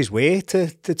gone out of his way to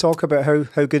talk about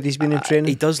how good he's been in training.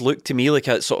 He does look to me like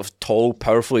a sort of tall,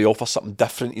 powerful. He offers something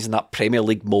different. He's in that Premier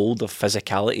League mould of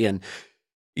physicality, and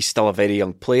he's still a very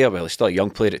young player. Well, he's still a young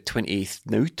player at 20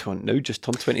 now, just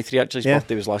turned 23 actually. His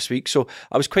birthday was last week. So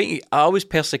I was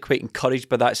personally quite encouraged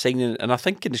by that signing, and I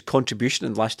think in his contribution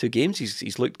in the last 2 games,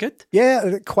 he's looked good.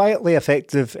 Yeah, quietly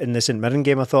effective in the St Mirren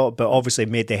game, I thought, but obviously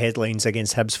made the headlines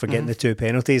against Hibs for getting the 2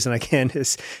 penalties. And again,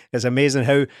 it's amazing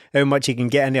how much he can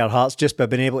get into our hearts just by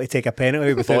being able to take a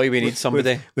penalty we need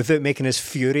somebody without making us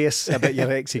furious about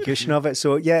your execution of it.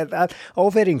 So yeah,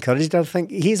 all very encouraged. I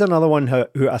think he's another one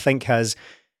who I think has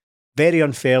very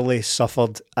unfairly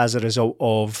suffered as a result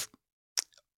of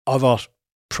other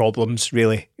problems,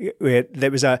 really.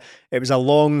 It was a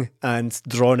long and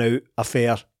drawn out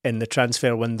affair in the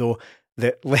transfer window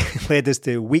that led us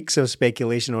to weeks of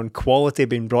speculation on quality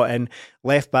being brought in,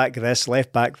 left back this,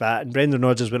 left back that, and Brendan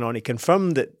Rodgers went on to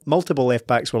confirm that multiple left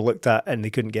backs were looked at and they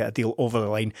couldn't get a deal over the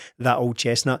line, that old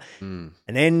chestnut. And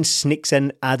then sneaks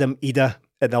in Adam Ida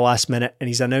at the last minute, and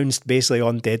he's announced basically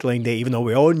on deadline day, even though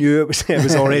we all knew it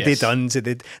was already done. So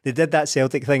they did that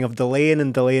Celtic thing of delaying.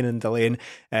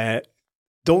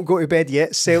 Don't go to bed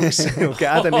yet, Celts. We've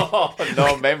got Adam.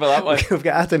 No, remember that one. We've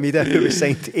got Adam Ida, who was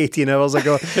signed 18 hours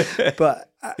ago.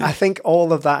 But I think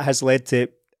all of that has led to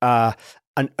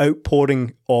an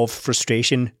outpouring of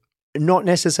frustration, not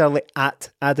necessarily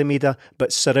at Adam Ida,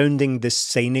 but surrounding the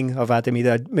signing of Adam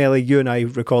Ida. Melly, you and I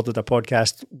recorded a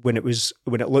podcast when it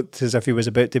looked as if he was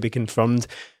about to be confirmed,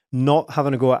 not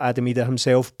having a go at Adam Ida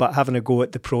himself, but having a go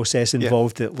at the process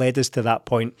involved that led us to that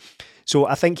point. So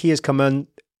I think he has come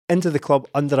into the club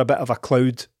under a bit of a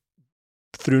cloud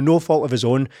through no fault of his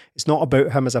own. It's not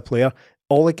about him as a player.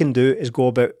 All he can do is go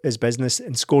about his business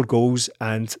and score goals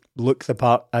and look the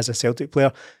part as a Celtic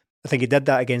player. I think he did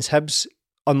that against Hibs.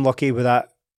 Unlucky with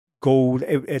that goal.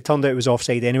 It turned out it was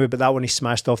offside anyway, but that one he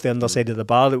smashed off the underside of the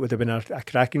bar. That would have been a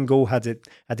cracking goal had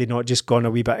he not just gone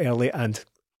a wee bit early and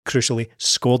crucially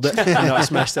scored it and not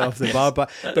smashed it off the bar.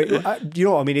 But you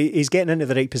know what I mean? He's getting into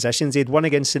the right positions. He had one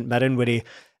against St Mirren where he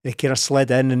kind of slid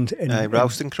in and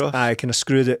Ralston cross. Kind of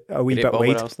screwed it a wee Great bit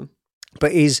wide. Ralston.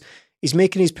 But he's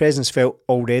making his presence felt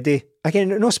already. Again,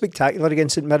 not spectacular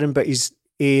against St Mirren, but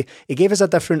he gave us a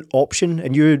different option.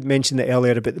 And you mentioned it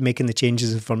earlier about making the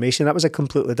changes in formation. That was a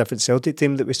completely different Celtic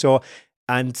team that we saw.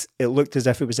 And it looked as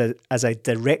if it was as a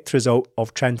direct result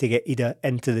of trying to get Ida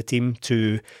into the team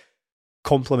to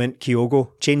complement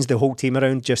Kyogo, change the whole team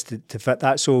around just to fit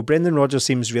that. So Brendan Rodgers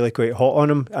seems really quite hot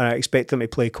on him, and I expect him to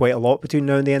play quite a lot between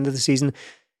now and the end of the season.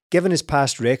 Given his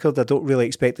past record, I don't really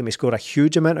expect him to score a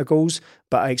huge amount of goals,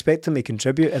 but I expect him to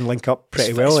contribute and link up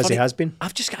pretty well as he has been.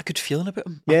 I've just got a good feeling about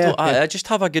him. Yeah, I just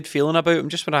have a good feeling about him.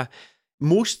 Just when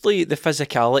mostly the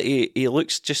physicality, he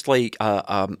looks just like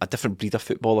a different breed of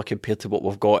footballer compared to what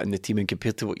we've got in the team and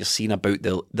compared to what you're seeing about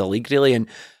the league, really. And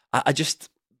I just,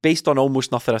 based on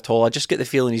almost nothing at all, I just get the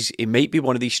feeling he might be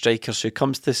one of these strikers who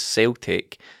comes to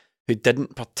Celtic who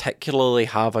didn't particularly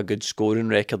have a good scoring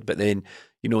record, but then,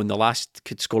 you know, in the last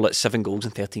could score like 7 goals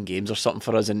in 13 games or something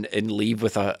for us and leave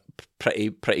with a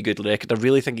pretty good record. I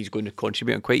really think he's going to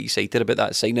contribute. I'm quite excited about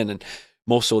that signing, and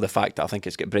more so the fact that I think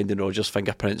it's got Brendan Rodgers'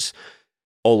 fingerprints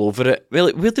all over it.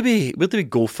 Well, where do we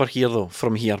go from here?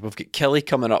 We've got Kelly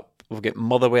coming up. We've got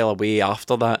Motherwell away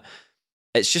after that.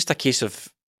 It's just a case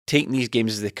of taking these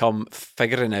games as they come,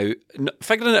 figuring out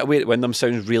a way to win them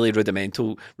sounds really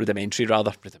rudimentary. That's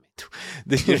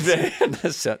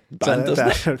it. Band,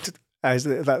 doesn't it?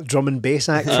 That drum and bass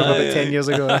act from about 10 years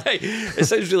ago. It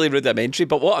sounds really rudimentary,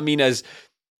 but what I mean is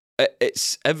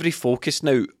it's every focus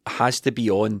now has to be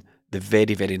on the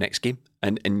very, very next game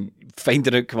and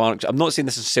finding out Kilmarnock. I'm not saying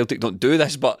this is Celtic don't do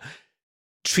this, but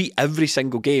treat every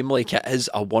single game like it is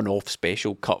a one-off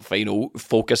special cup final.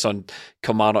 Focus on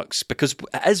Kilmarnock's, because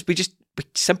it is, we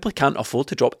simply can't afford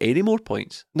to drop any more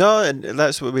points. No, and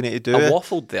that's what we need to do. I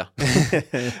waffled there.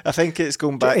 I think it's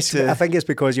going back I think it's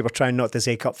because you were trying not to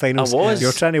say cup finals. I was. You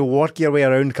were trying to work your way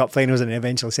around cup finals and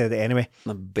eventually said it anyway.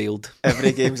 I bailed.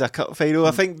 Every game's a cup final.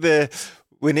 I think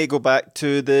we need to go back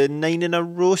to the 9 in a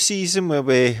row season where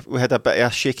we had a bit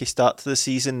of a shaky start to the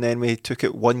season, then we took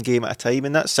it one game at a time,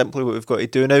 and that's simply what we've got to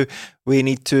do now. We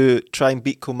need to try and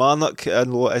beat Kilmarnock,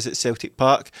 and what is at Celtic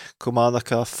Park.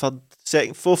 Kilmarnock are third,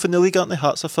 second, fourth in the league, aren't they?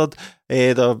 Hearts are third.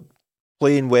 They're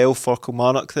playing well for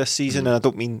Kilmarnock this season, and I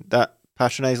don't mean that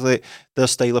patronisingly, their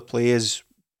style of play is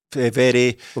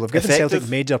very Well, they've given effective. Celtic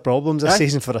major problems this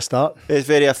season for a start. It's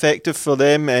very effective for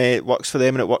them. It works for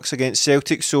them and it works against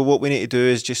Celtic. So what we need to do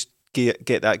is just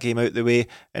get that game out of the way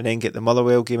and then get the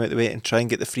Motherwell game out of the way and try and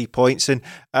get the 3 points. And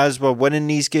as we're winning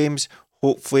these games,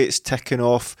 hopefully it's ticking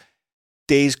off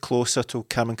days closer till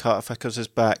Cameron Carter-Vickers is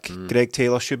back. Greg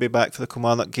Taylor should be back for the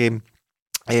Kilmarnock game.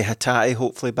 Hatate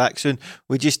hopefully back soon.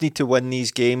 We just need to win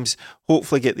these games,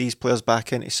 hopefully get these players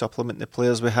back in to supplement the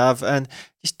players we have, and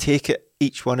just take it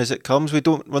each one as it comes. We're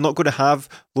not going to have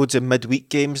loads of midweek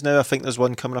games now. I think there's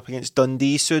one coming up against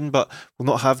Dundee soon, but we'll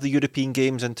not have the European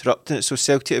games interrupting it. So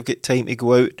Celtic have got time to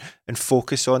go out and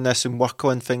focus on this and work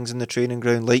on things in the training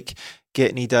ground, like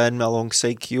getting Ida in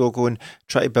alongside Kyogo and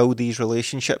try to build these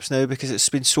relationships now, because it's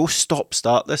been so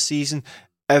stop-start this season.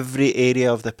 Every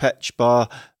area of the pitch bar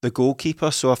the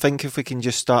goalkeeper. So I think if we can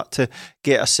just start to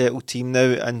get a settled team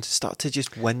now and start to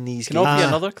just win these games. Can I be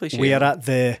another cliche? We are at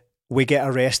the we get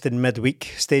a rest in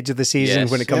midweek stage of the season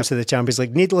when it comes to the Champions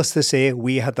League. Needless to say,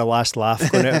 we had the last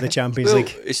laugh going out of the Champions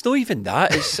League. It's not even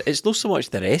that. It's not so much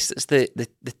the rest. It's the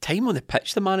time on the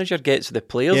pitch the manager gets with the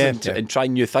players and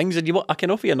trying new things. And I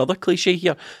can offer you another cliche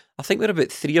here. I think we're about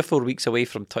 3 or 4 weeks away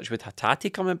from Touchwood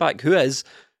Hatate coming back, who is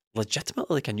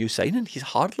legitimately like a new signing. He's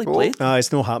hardly played.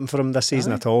 It's not happened for him this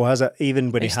season at all, has it?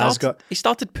 Even when he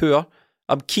started poor.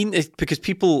 I'm keen because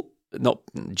people, not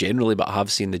generally, but I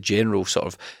have seen the general sort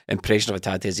of impression of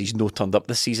Hatate is he's no turned up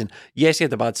this season. Yes, he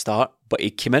had a bad start, but he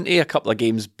came into a couple of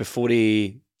games before did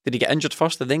he get injured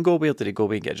first and then go away, or did he go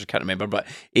away and get injured? I can't remember, but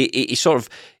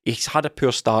he's had a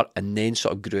poor start and then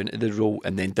sort of grew into the role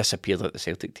and then disappeared at the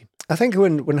Celtic team. I think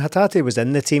when Hatate was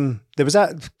in the team, there was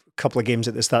that couple of games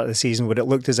at the start of the season where it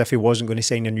looked as if he wasn't going to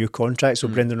sign a new contract, so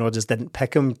Brendan Rodgers didn't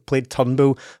pick him, played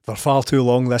Turnbull for far too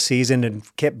long this season and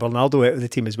kept Bernardo out of the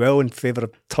team as well in favour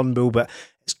of Turnbull, but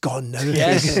it's gone now.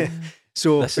 Yes.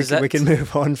 So we can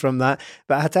move on from that.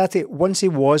 But Hatate, once he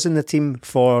was in the team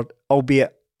for,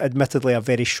 albeit admittedly a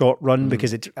very short run,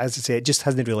 because it, as I say, it just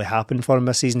hasn't really happened for him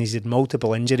this season. He's had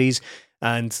multiple injuries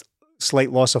and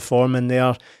slight loss of form in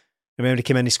there. Remember, he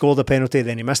came in, he scored a penalty,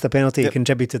 then he missed a penalty. He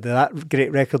contributed to that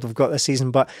great record we've got this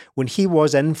season. But when he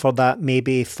was in for that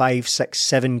maybe 5, 6,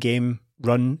 7 game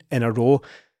run in a row,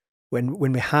 when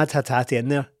we had Hatate in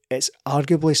there, it's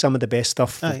arguably some of the best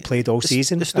stuff we've played all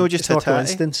season. It's not just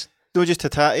Hatate. It's not just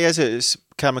Hatate, is it? It's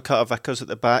Cameron Carter-Vickers at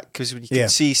the back, because you can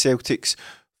see Celtic's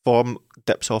form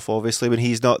dips off, obviously, when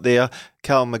he's not there.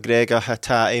 Callum McGregor,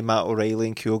 Hatate, Matt O'Reilly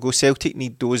and Kyogo. Celtic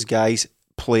need those guys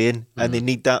playing, and they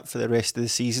need that for the rest of the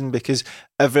season, because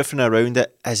everything around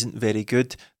it isn't very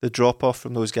good. The drop off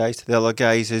from those guys to the other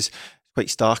guys is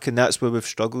quite stark, and that's where we've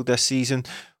struggled this season.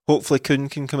 Hopefully Kuhn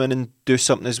can come in and do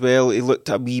something as well. He looked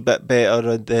a wee bit better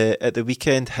at the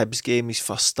weekend. Hibs game, his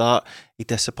first start, he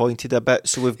disappointed a bit.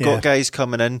 So we've got guys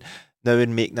coming in now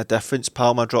and making a difference.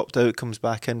 Palmer dropped out, comes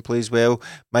back in, plays well.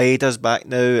 Maeda's back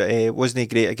now. Wasn't he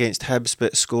great against Hibs,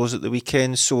 but scores at the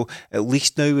weekend. So at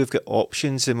least now we've got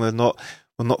options, and we're not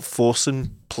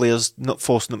forcing players, not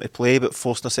forcing them to play, but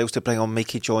forcing ourselves to bring on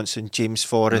Mikey Johnson, James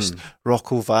Forrest,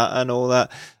 Rocco Vata and all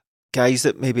that. Guys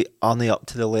that maybe aren't up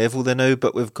to the level they now,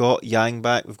 but we've got Yang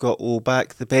back, we've got O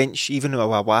back, the bench, even with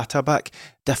Wata back,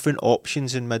 different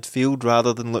options in midfield,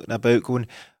 rather than looking about going,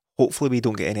 hopefully we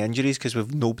don't get any injuries because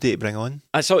we've nobody to bring on.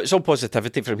 So it's all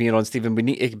positivity from here on, Stephen. We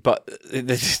need to, but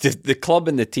the club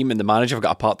and the team and the manager have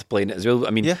got a part to play in it as well. I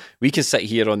mean, we can sit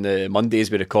here on the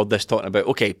Mondays we record this talking about,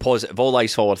 okay, positive, all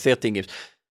eyes forward, 13 games.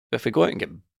 But if we go out and get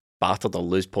battered or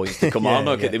lose points to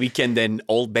Kilmarnock at the weekend, then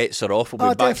all bets are off.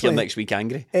 We'll be back here next week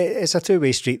angry. It's a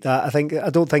two-way street, that. I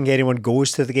don't think anyone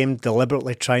goes to the game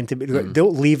deliberately trying to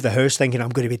don't leave the house thinking I'm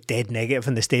going to be dead negative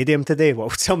in the stadium today. Well,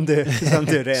 some do right some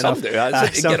enough.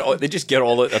 Do. They just get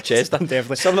all out their chest.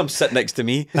 Definitely. Some of them sit next to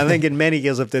me. I think in many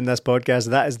years of doing this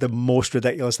podcast, that is the most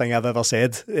ridiculous thing I've ever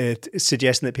said,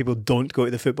 suggesting that people don't go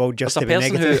to the football just to be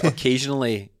negative. As a person who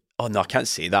occasionally... Oh no, I can't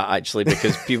say that actually,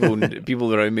 because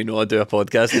people around me know I do a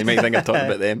podcast and they might think I'm talking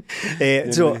about them.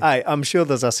 I'm sure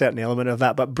there's a certain element of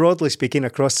that, but broadly speaking,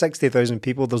 across 60,000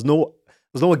 people, there's no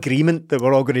agreement that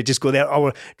we're all going to just go there.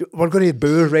 Oh, we're going to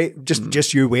boo, right?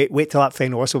 Just you wait till that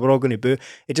final whistle. We're all going to boo.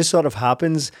 It just sort of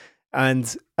happens,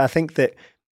 and I think that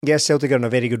yes, Celtic are on a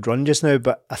very good run just now,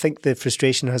 but I think the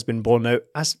frustration has been borne out.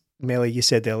 As Melly, you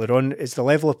said earlier on, it's the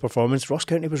level of performance. Ross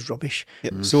County was rubbish.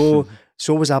 Yep.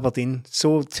 So was Aberdeen.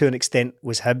 So to an extent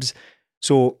was Hibs.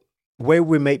 So while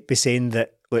we might be saying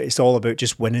that it's all about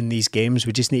just winning these games,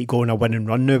 we just need to go on a winning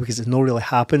run now, because it's not really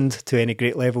happened to any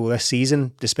great level this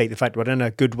season, despite the fact we're in a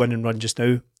good winning run just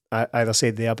now. I either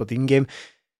said the Aberdeen game.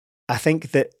 I think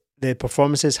that the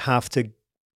performances have to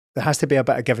there has to be a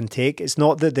bit of give and take. It's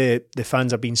not that the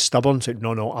fans are being stubborn. So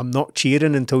no, I'm not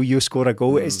cheering until you score a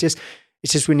goal. It's just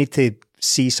we need to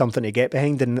see something to get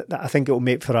behind, and I think it will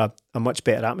make for a much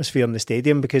better atmosphere in the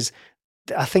stadium, because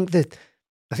I think the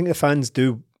fans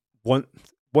do want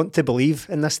to believe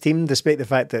in this team, despite the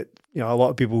fact that a lot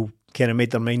of people kind of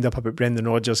made their mind up about Brendan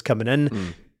Rodgers coming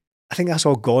in. I think that's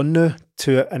all gone now.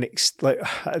 To an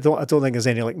I don't think there's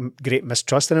any great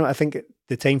mistrust in it. I think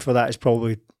the time for that is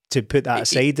probably to put that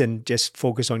aside and just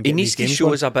focus on getting these games. He needs to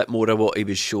show us a bit more of what he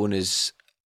was shown as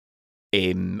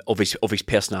of his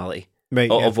personality,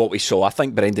 right? Of what we saw. I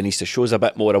think Brendan needs to show us a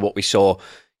bit more of what we saw.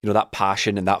 That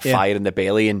passion and that fire in the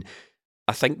belly. And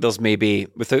I think there's maybe,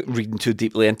 without reading too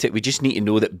deeply into it, we just need to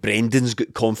know that Brendan's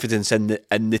got confidence in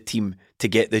the team to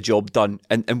get the job done,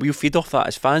 and we'll feed off that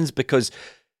as fans, because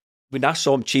when I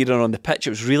saw him cheering on the pitch,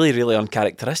 it was really, really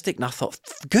uncharacteristic, and I thought,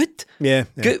 good. Yeah.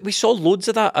 Good. We saw loads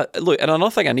of that. Look, and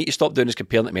another thing I need to stop doing is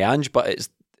comparing it to Ange, but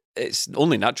it's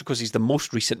only natural because he's the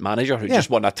most recent manager who just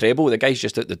won a treble. The guy's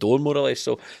just out the door, more or less.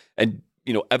 So, and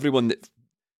everyone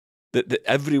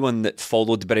that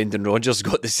followed Brendan Rodgers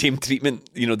got the same treatment.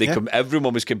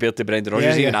 Everyone was compared to Brendan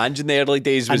Rodgers. Even Ange in the early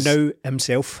days was, and now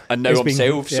himself.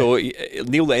 So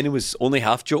Neil Lennon was only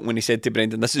half joking when he said to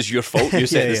Brendan, "This is your fault. You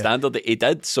set the standard." That he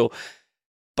did. So,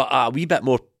 but a wee bit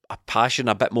more passion,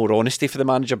 a bit more honesty for the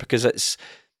manager, because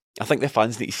I think the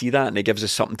fans need to see that, and it gives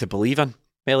us something to believe in.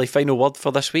 Melly, final word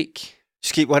for this week.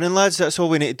 Just keep winning, lads. That's all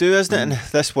we need to do, isn't it? And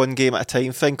this one game at a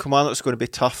time thing. Kilmarnock's going to be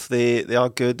tough. They are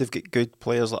good. They've got good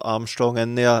players like Armstrong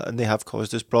in there, and they have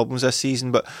caused us problems this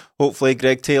season. But hopefully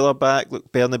Greg Taylor back.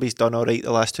 Look, Bernaby's done all right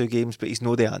the last 2 games, but he's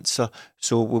no the answer.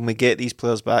 So when we get these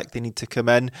players back, they need to come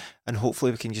in, and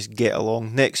hopefully we can just get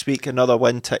along. Next week, another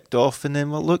win ticked off, and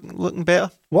then we're looking better.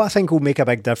 What I think will make a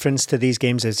big difference to these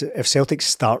games is if Celtic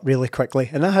start really quickly,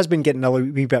 and that has been getting a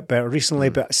wee bit better recently,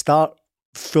 but start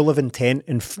full of intent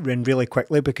and really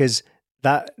quickly, because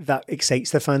that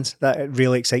excites the fans. That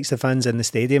really excites the fans in the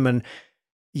stadium. And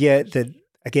it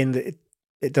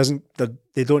doesn't.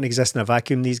 They don't exist in a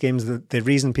vacuum. These games. The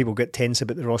reason people get tense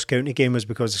about the Ross County game was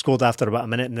because they scored after about a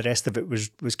minute, and the rest of it was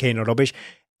kind of rubbish.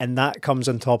 And that comes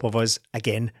on top of us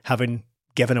again having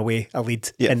given away a lead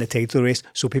in the title race,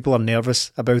 so people are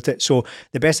nervous about it. So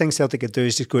the best thing Celtic could do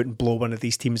is just go out and blow one of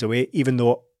these teams away, even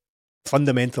though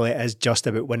fundamentally it is just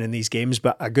about winning these games,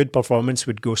 but a good performance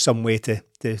would go some way to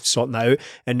sorting that out.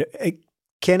 And it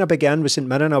kind of began with St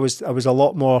Mirren. I was a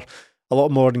lot more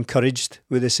encouraged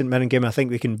with the St Mirren game. I think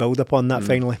we can build upon that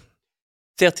finally.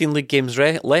 13 league games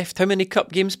left. How many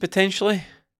cup games potentially?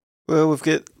 Well, we've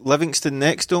got Livingston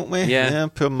next, don't we? Yeah,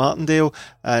 poor Martindale,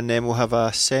 and then we'll have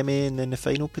a semi and then the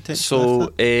final potentially.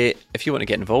 So if you want to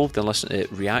get involved and listen to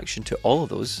reaction to all of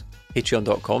those,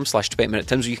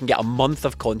 patreon.com/20minutetims, where you can get a month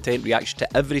of content, reaction to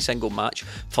every single match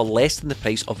for less than the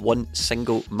price of one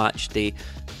single match day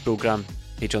programme.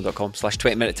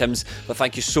 Patreon.com/20minutetims. But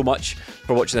thank you so much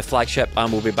for watching the flagship,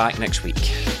 and we'll be back next week.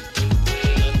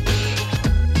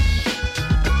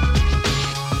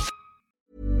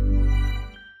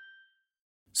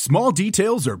 Small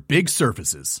details are big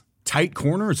surfaces. Tight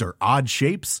corners are odd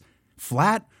shapes.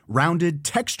 Flat, rounded,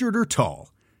 textured, or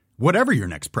tall. Whatever your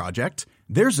next project,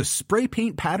 there's a spray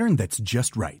paint pattern that's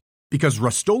just right. Because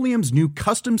Rust-Oleum's new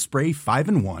Custom Spray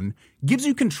 5-in-1 gives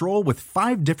you control with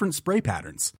 5 different spray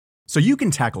patterns. So you can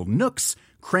tackle nooks,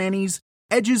 crannies,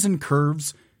 edges, and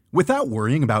curves without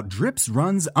worrying about drips,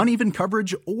 runs, uneven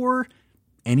coverage, or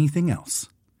anything else.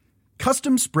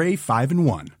 Custom Spray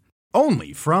 5-in-1.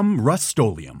 Only from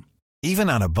Rust-Oleum. Even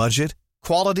on a budget,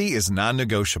 quality is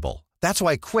non-negotiable. That's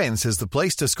why Quince is the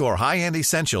place to score high-end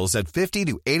essentials at 50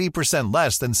 to 80%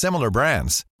 less than similar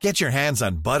brands. Get your hands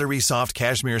on buttery soft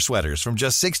cashmere sweaters from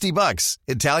just $60,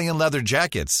 Italian leather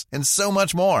jackets, and so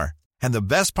much more. And the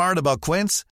best part about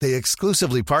Quince, they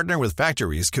exclusively partner with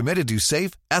factories committed to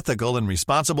safe, ethical, and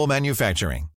responsible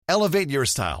manufacturing. Elevate your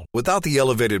style without the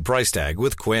elevated price tag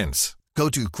with Quince. Go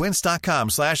to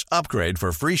quince.com/upgrade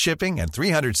for free shipping and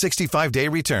 365-day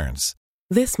returns.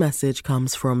 This message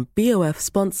comes from BOF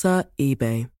sponsor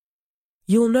eBay.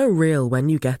 You'll know real when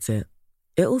you get it.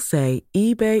 It'll say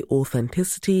eBay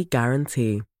Authenticity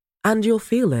Guarantee. And you'll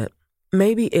feel it.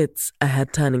 Maybe it's a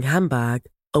head-turning handbag,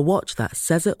 a watch that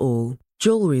says it all,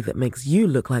 jewelry that makes you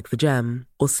look like the gem,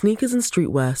 or sneakers and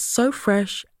streetwear so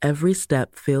fresh every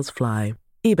step feels fly.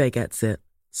 eBay gets it.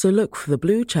 So look for the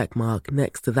blue check mark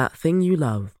next to that thing you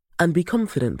love and be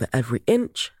confident that every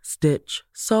inch, stitch,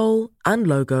 sole, and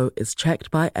logo is checked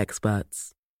by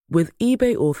experts. With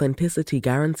eBay Authenticity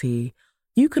Guarantee,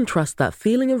 you can trust that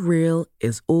feeling of real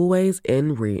is always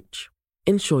in reach.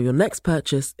 Ensure your next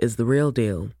purchase is the real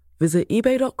deal. Visit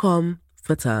ebay.com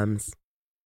for terms.